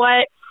hear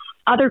what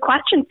other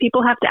questions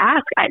people have to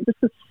ask. This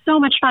is so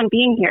much fun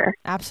being here.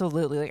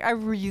 Absolutely. Like, I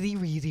really,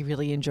 really,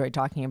 really enjoyed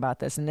talking about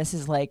this. And this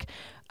is like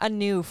a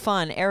new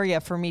fun area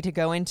for me to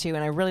go into. And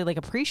I really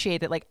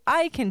appreciate that. Like,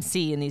 I can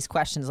see in these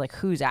questions, like,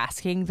 who's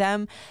asking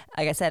them.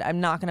 Like I said, I'm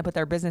not going to put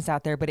their business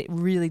out there, but it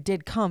really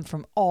did come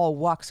from all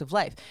walks of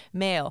life.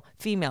 Male,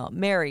 female,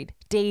 married,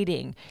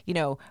 dating,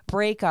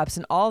 breakups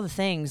and all the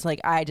things.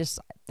 Like,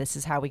 this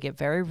is how we get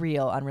very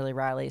real on Really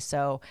Riley.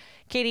 So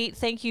Katie,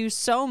 thank you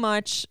so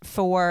much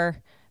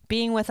for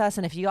being with us.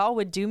 And if you all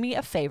would do me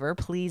a favor,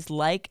 please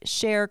like,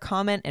 share,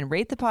 comment, and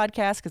rate the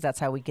podcast, because that's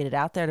how we get it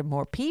out there to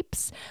more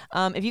peeps.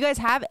 If you guys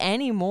have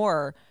any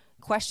more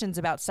questions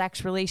about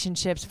sex,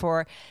 relationships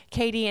for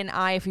Katie and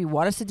I, if you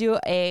want us to do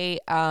a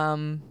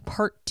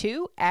part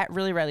 2, at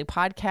Really Riley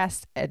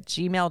Podcast at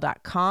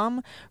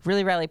gmail.com,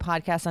 Really Riley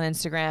Podcast on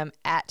Instagram,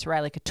 at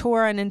Riley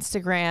Couture on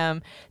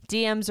Instagram.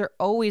 DMs are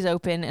always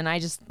open, and I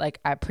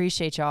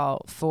appreciate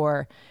y'all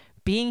for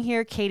being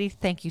here. Katie,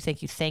 thank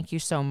you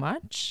so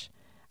much.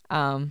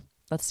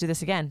 Let's do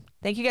this again.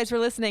 Thank you guys for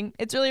listening.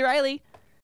 It's Really Riley.